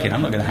stops working,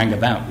 I'm not going to hang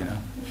about. You know,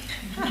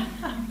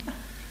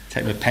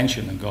 take my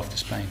pension and go off to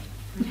Spain.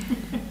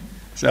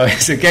 So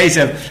it's a case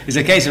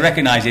of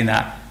recognizing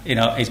that, you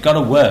know, it's got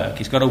to work.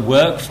 It's got to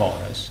work for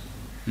us.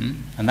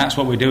 And that's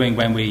what we're doing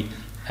when we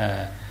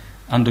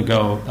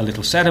undergo a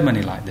little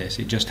ceremony like this.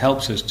 It just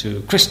helps us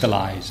to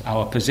crystallize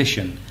our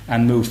position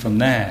and move from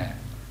there.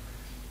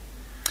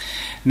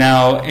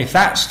 Now, if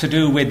that's to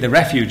do with the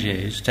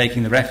refuges,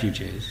 taking the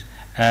refuges,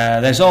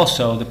 there's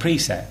also the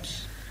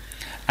precepts.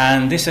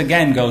 And this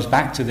again goes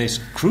back to this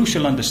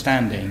crucial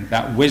understanding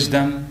that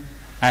wisdom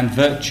and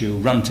virtue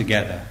run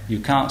together. You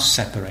can't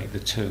separate the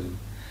two.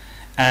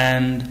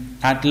 And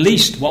at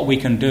least what we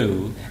can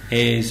do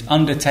is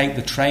undertake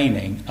the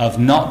training of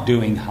not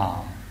doing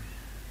harm.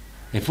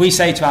 If we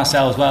say to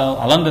ourselves, well,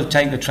 I'll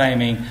undertake the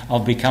training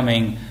of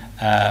becoming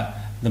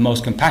the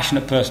most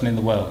compassionate person in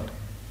the world,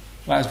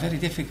 well, it's very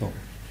difficult.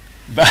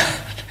 But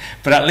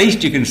at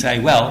least you can say,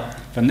 well,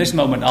 from this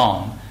moment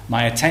on,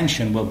 my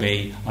attention will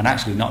be on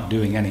actually not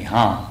doing any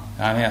harm.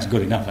 I mean, that's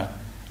good enough. Huh?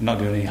 I'm not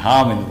doing any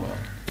harm in the world.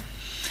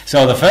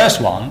 So the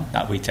first one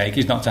that we take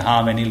is not to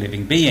harm any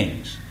living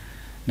beings.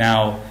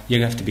 Now,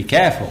 you have to be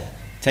careful.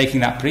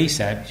 Taking that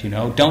precept, you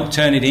know, don't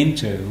turn it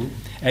into...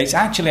 It's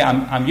actually,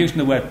 I'm using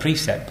the word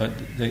precept, but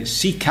the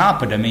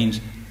sikkhapada means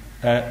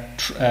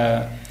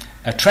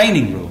a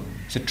training rule.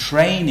 It's a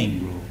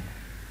training rule.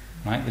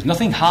 Right? There's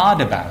nothing hard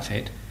about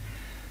it,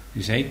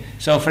 you see.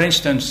 So, for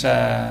instance,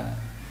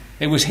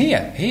 it was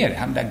here, it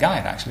happened at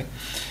Gaia, actually.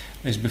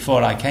 It was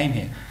before I came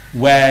here,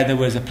 where there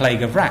was a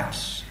plague of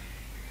rats.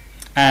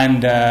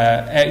 And,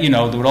 you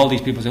know, there were all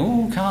these people saying,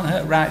 oh, can't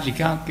hurt rats, you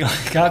can't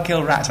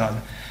kill rats.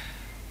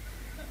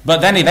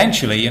 But then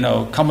eventually, you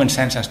know, common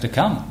sense has to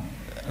come.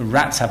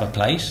 Rats have a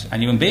place,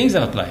 and human beings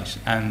have a place.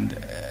 And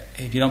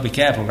if you don't be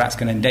careful, rats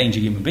can endanger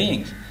human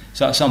beings.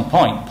 So at some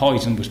point,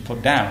 poison was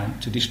put down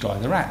to destroy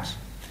the rats.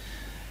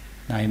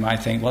 Now you might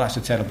think, well, that's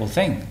a terrible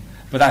thing.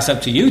 But that's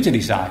up to you to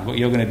decide what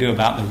you're going to do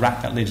about the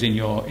rat that lives in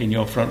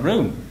your front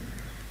room.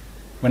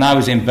 When I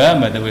was in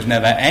Burma, there was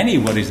never any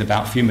worries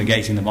about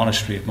fumigating the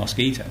monastery of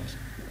mosquitoes.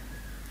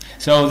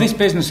 So this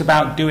business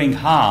about doing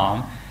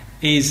harm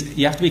is,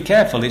 you have to be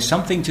careful, it's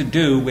something to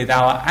do with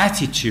our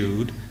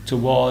attitude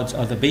towards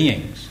other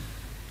beings.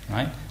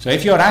 Right? So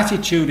if your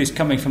attitude is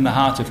coming from the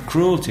heart of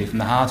cruelty, from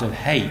the heart of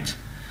hate,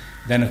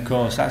 then of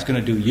course that's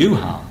going to do you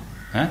harm.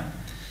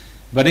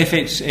 But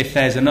if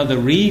there's another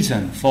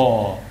reason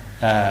for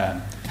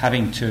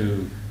having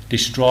to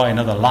destroy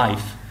another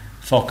life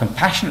for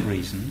compassionate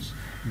reasons,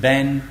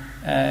 then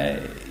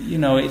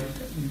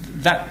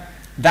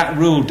that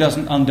rule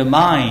doesn't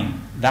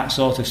undermine that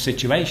sort of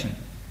situation.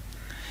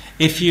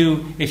 If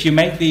you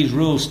make these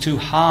rules too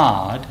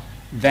hard,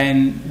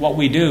 then what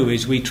we do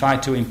is we try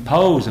to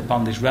impose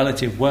upon this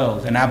relative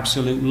world an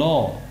absolute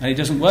law, and it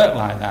doesn't work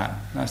like that.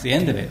 That's the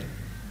end of it.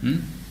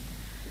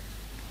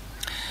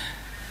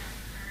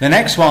 The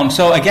next one,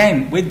 so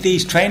again, with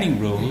these training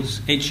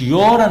rules, it's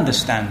your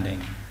understanding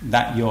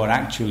that you're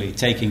actually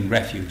taking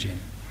refuge in,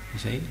 you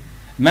see.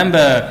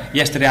 Remember,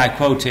 yesterday I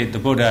quoted the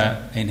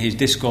Buddha in his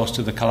discourse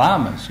to the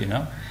Kalamas,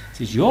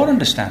 It's your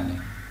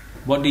understanding.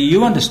 What do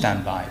you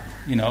understand by it,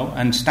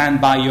 and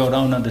stand by your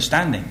own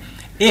understanding.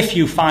 If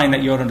you find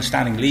that your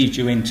understanding leads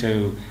you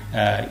into,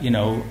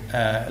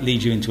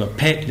 leads you into a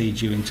pit,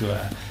 leads you into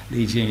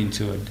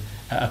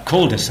a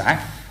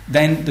cul-de-sac,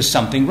 then there's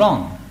something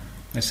wrong.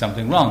 There's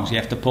something wrong. So you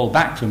have to pull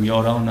back from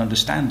your own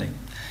understanding.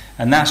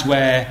 And that's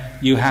where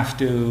you have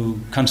to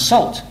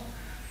consult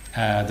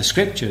the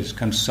scriptures,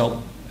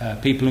 consult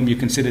people whom you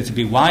consider to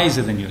be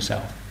wiser than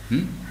yourself.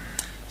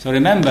 So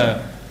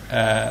remember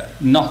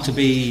not to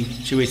be,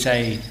 shall we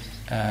say,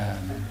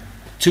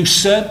 too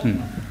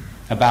certain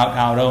about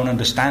our own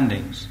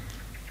understandings.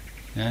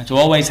 To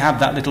always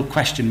have that little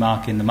question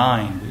mark in the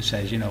mind which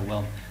says,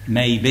 well,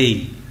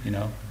 maybe,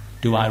 have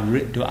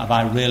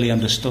I really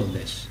understood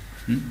this?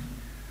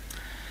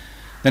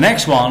 The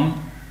next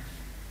one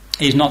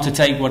is not to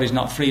take what is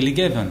not freely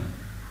given.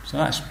 So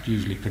that's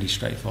usually pretty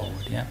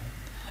straightforward, yeah.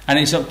 And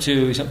it's up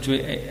to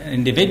an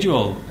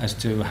individual as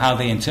to how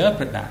they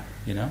interpret that,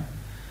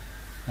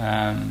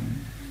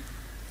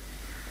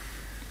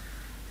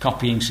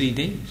 Copying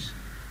CDs.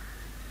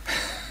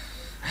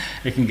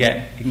 It can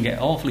get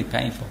awfully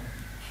painful.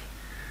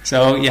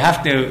 So you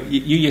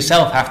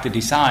yourself have to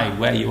decide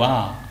where you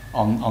are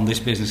on this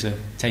business of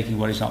taking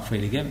what is not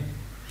freely given.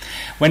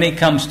 When it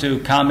comes to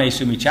kame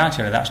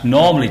sumichachara, that's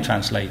normally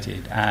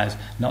translated as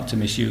not to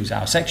misuse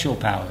our sexual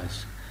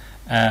powers.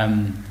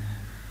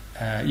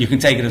 You can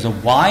take it as a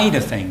wider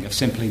thing of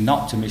simply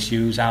not to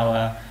misuse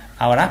our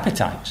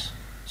appetites.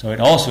 So it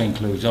also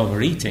includes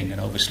overeating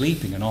and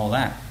oversleeping and all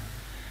that.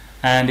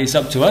 And it's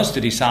up to us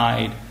to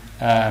decide,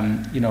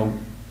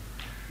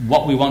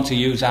 what we want to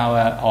use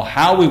or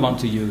how we want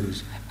to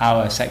use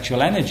our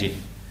sexual energy.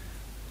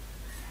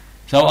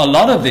 So a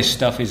lot of this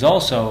stuff is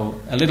also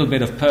a little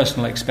bit of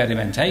personal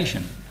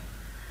experimentation.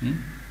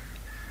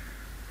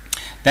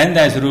 Then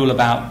there's the rule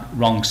about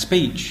wrong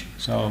speech.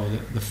 So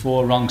the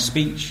 4 wrong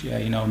speech,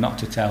 not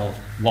to tell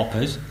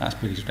whoppers, that's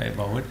pretty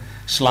straightforward.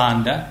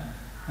 Slander,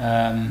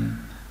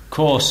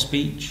 coarse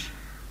speech,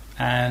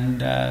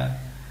 and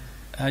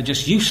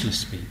just useless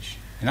speech.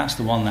 And that's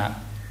the one that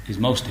is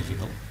most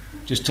difficult.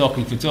 Just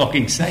talking for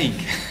talking's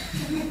sake.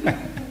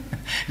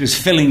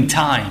 Just filling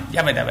time.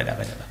 Yabba dabba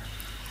dabba dabba.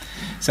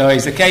 So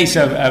it's a case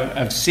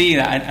of seeing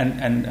that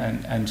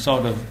and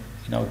sort of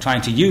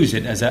trying to use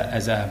it as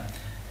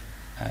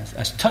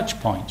touch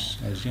points,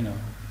 as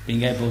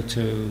being able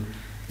to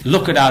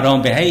look at our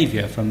own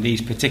behaviour from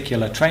these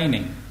particular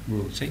training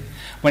rules. See,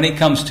 when it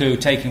comes to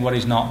taking what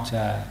is not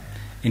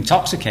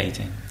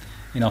intoxicating,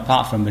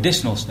 apart from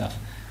medicinal stuff,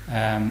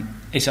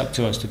 it's up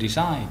to us to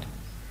decide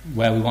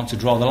where we want to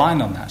draw the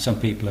line on that. Some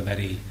people are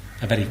very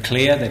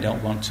clear; they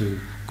don't want to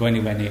go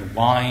anywhere near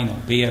wine or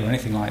beer or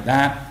anything like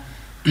that.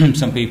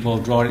 Some people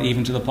draw it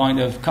even to the point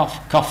of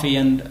coffee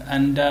and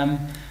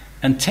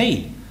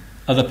tea.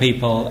 Other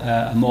people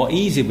are more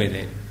easy with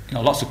it.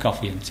 Lots of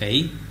coffee and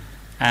tea,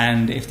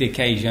 and if the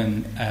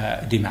occasion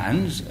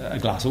demands, a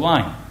glass of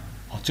wine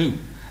or 2.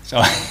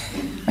 So,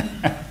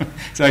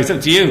 so it's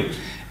up to you.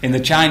 In the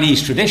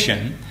Chinese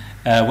tradition,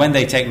 when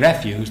they take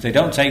refuge, they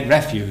don't take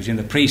refuge in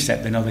the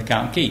precept they know they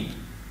can't keep.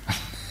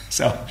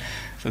 so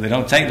they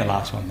don't take the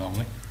last one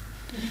normally.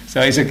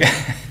 So it's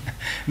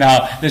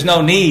now, there's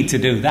no need to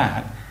do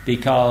that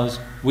because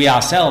we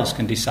ourselves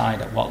can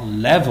decide at what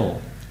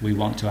level we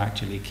want to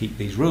actually keep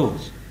these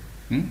rules.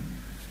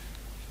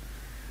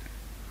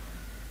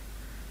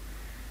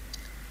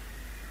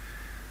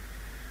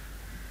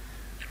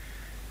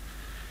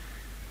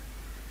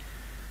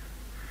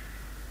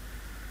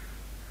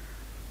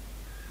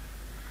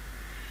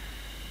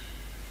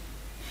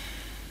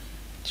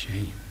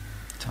 Gee,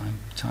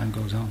 time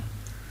goes on.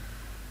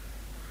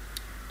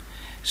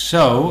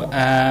 So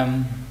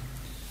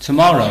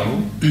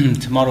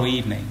tomorrow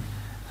evening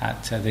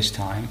at this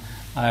time,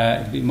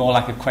 it'll be more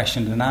like a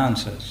question and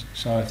answers.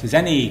 So if there's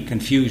any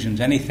confusions,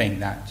 anything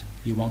that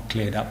you want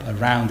cleared up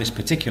around this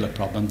particular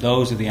problem,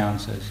 those are the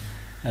answers.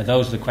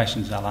 Those are the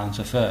questions I'll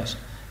answer first.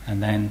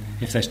 And then,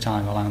 if there's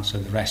time, I'll answer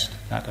the rest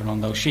that are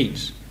on those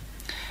sheets.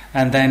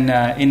 And then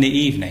in the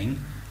evening,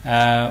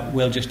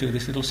 we'll just do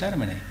this little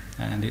ceremony.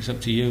 And it's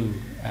up to you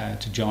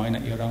to join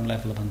at your own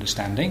level of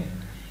understanding.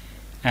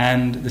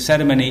 And the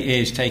ceremony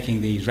is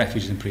taking these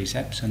refuges and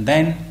precepts. And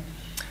then,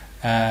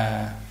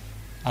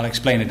 I'll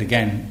explain it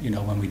again,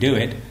 when we do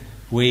it,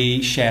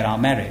 we share our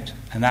merit.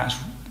 And that's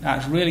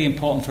really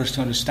important for us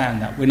to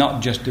understand, that we're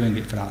not just doing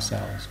it for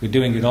ourselves. We're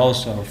doing it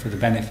also for the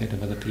benefit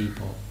of other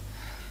people.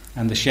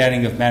 And the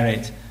sharing of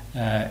merit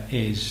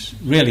is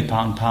really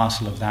part and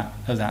parcel of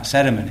that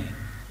ceremony.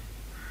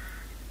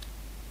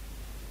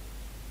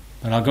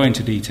 But I'll go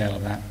into detail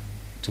of that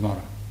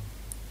tomorrow.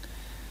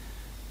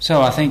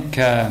 So I think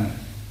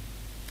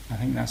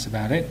that's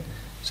about it.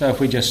 So if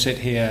we just sit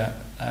here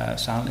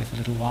silently for a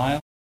little while.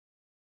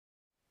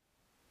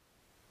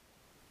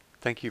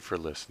 Thank you for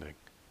listening.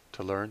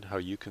 To learn how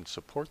you can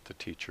support the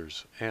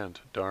teachers and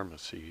Dharma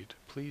Seed,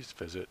 please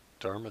visit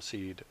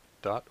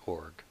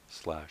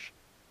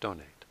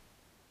dharmaseed.org/donate.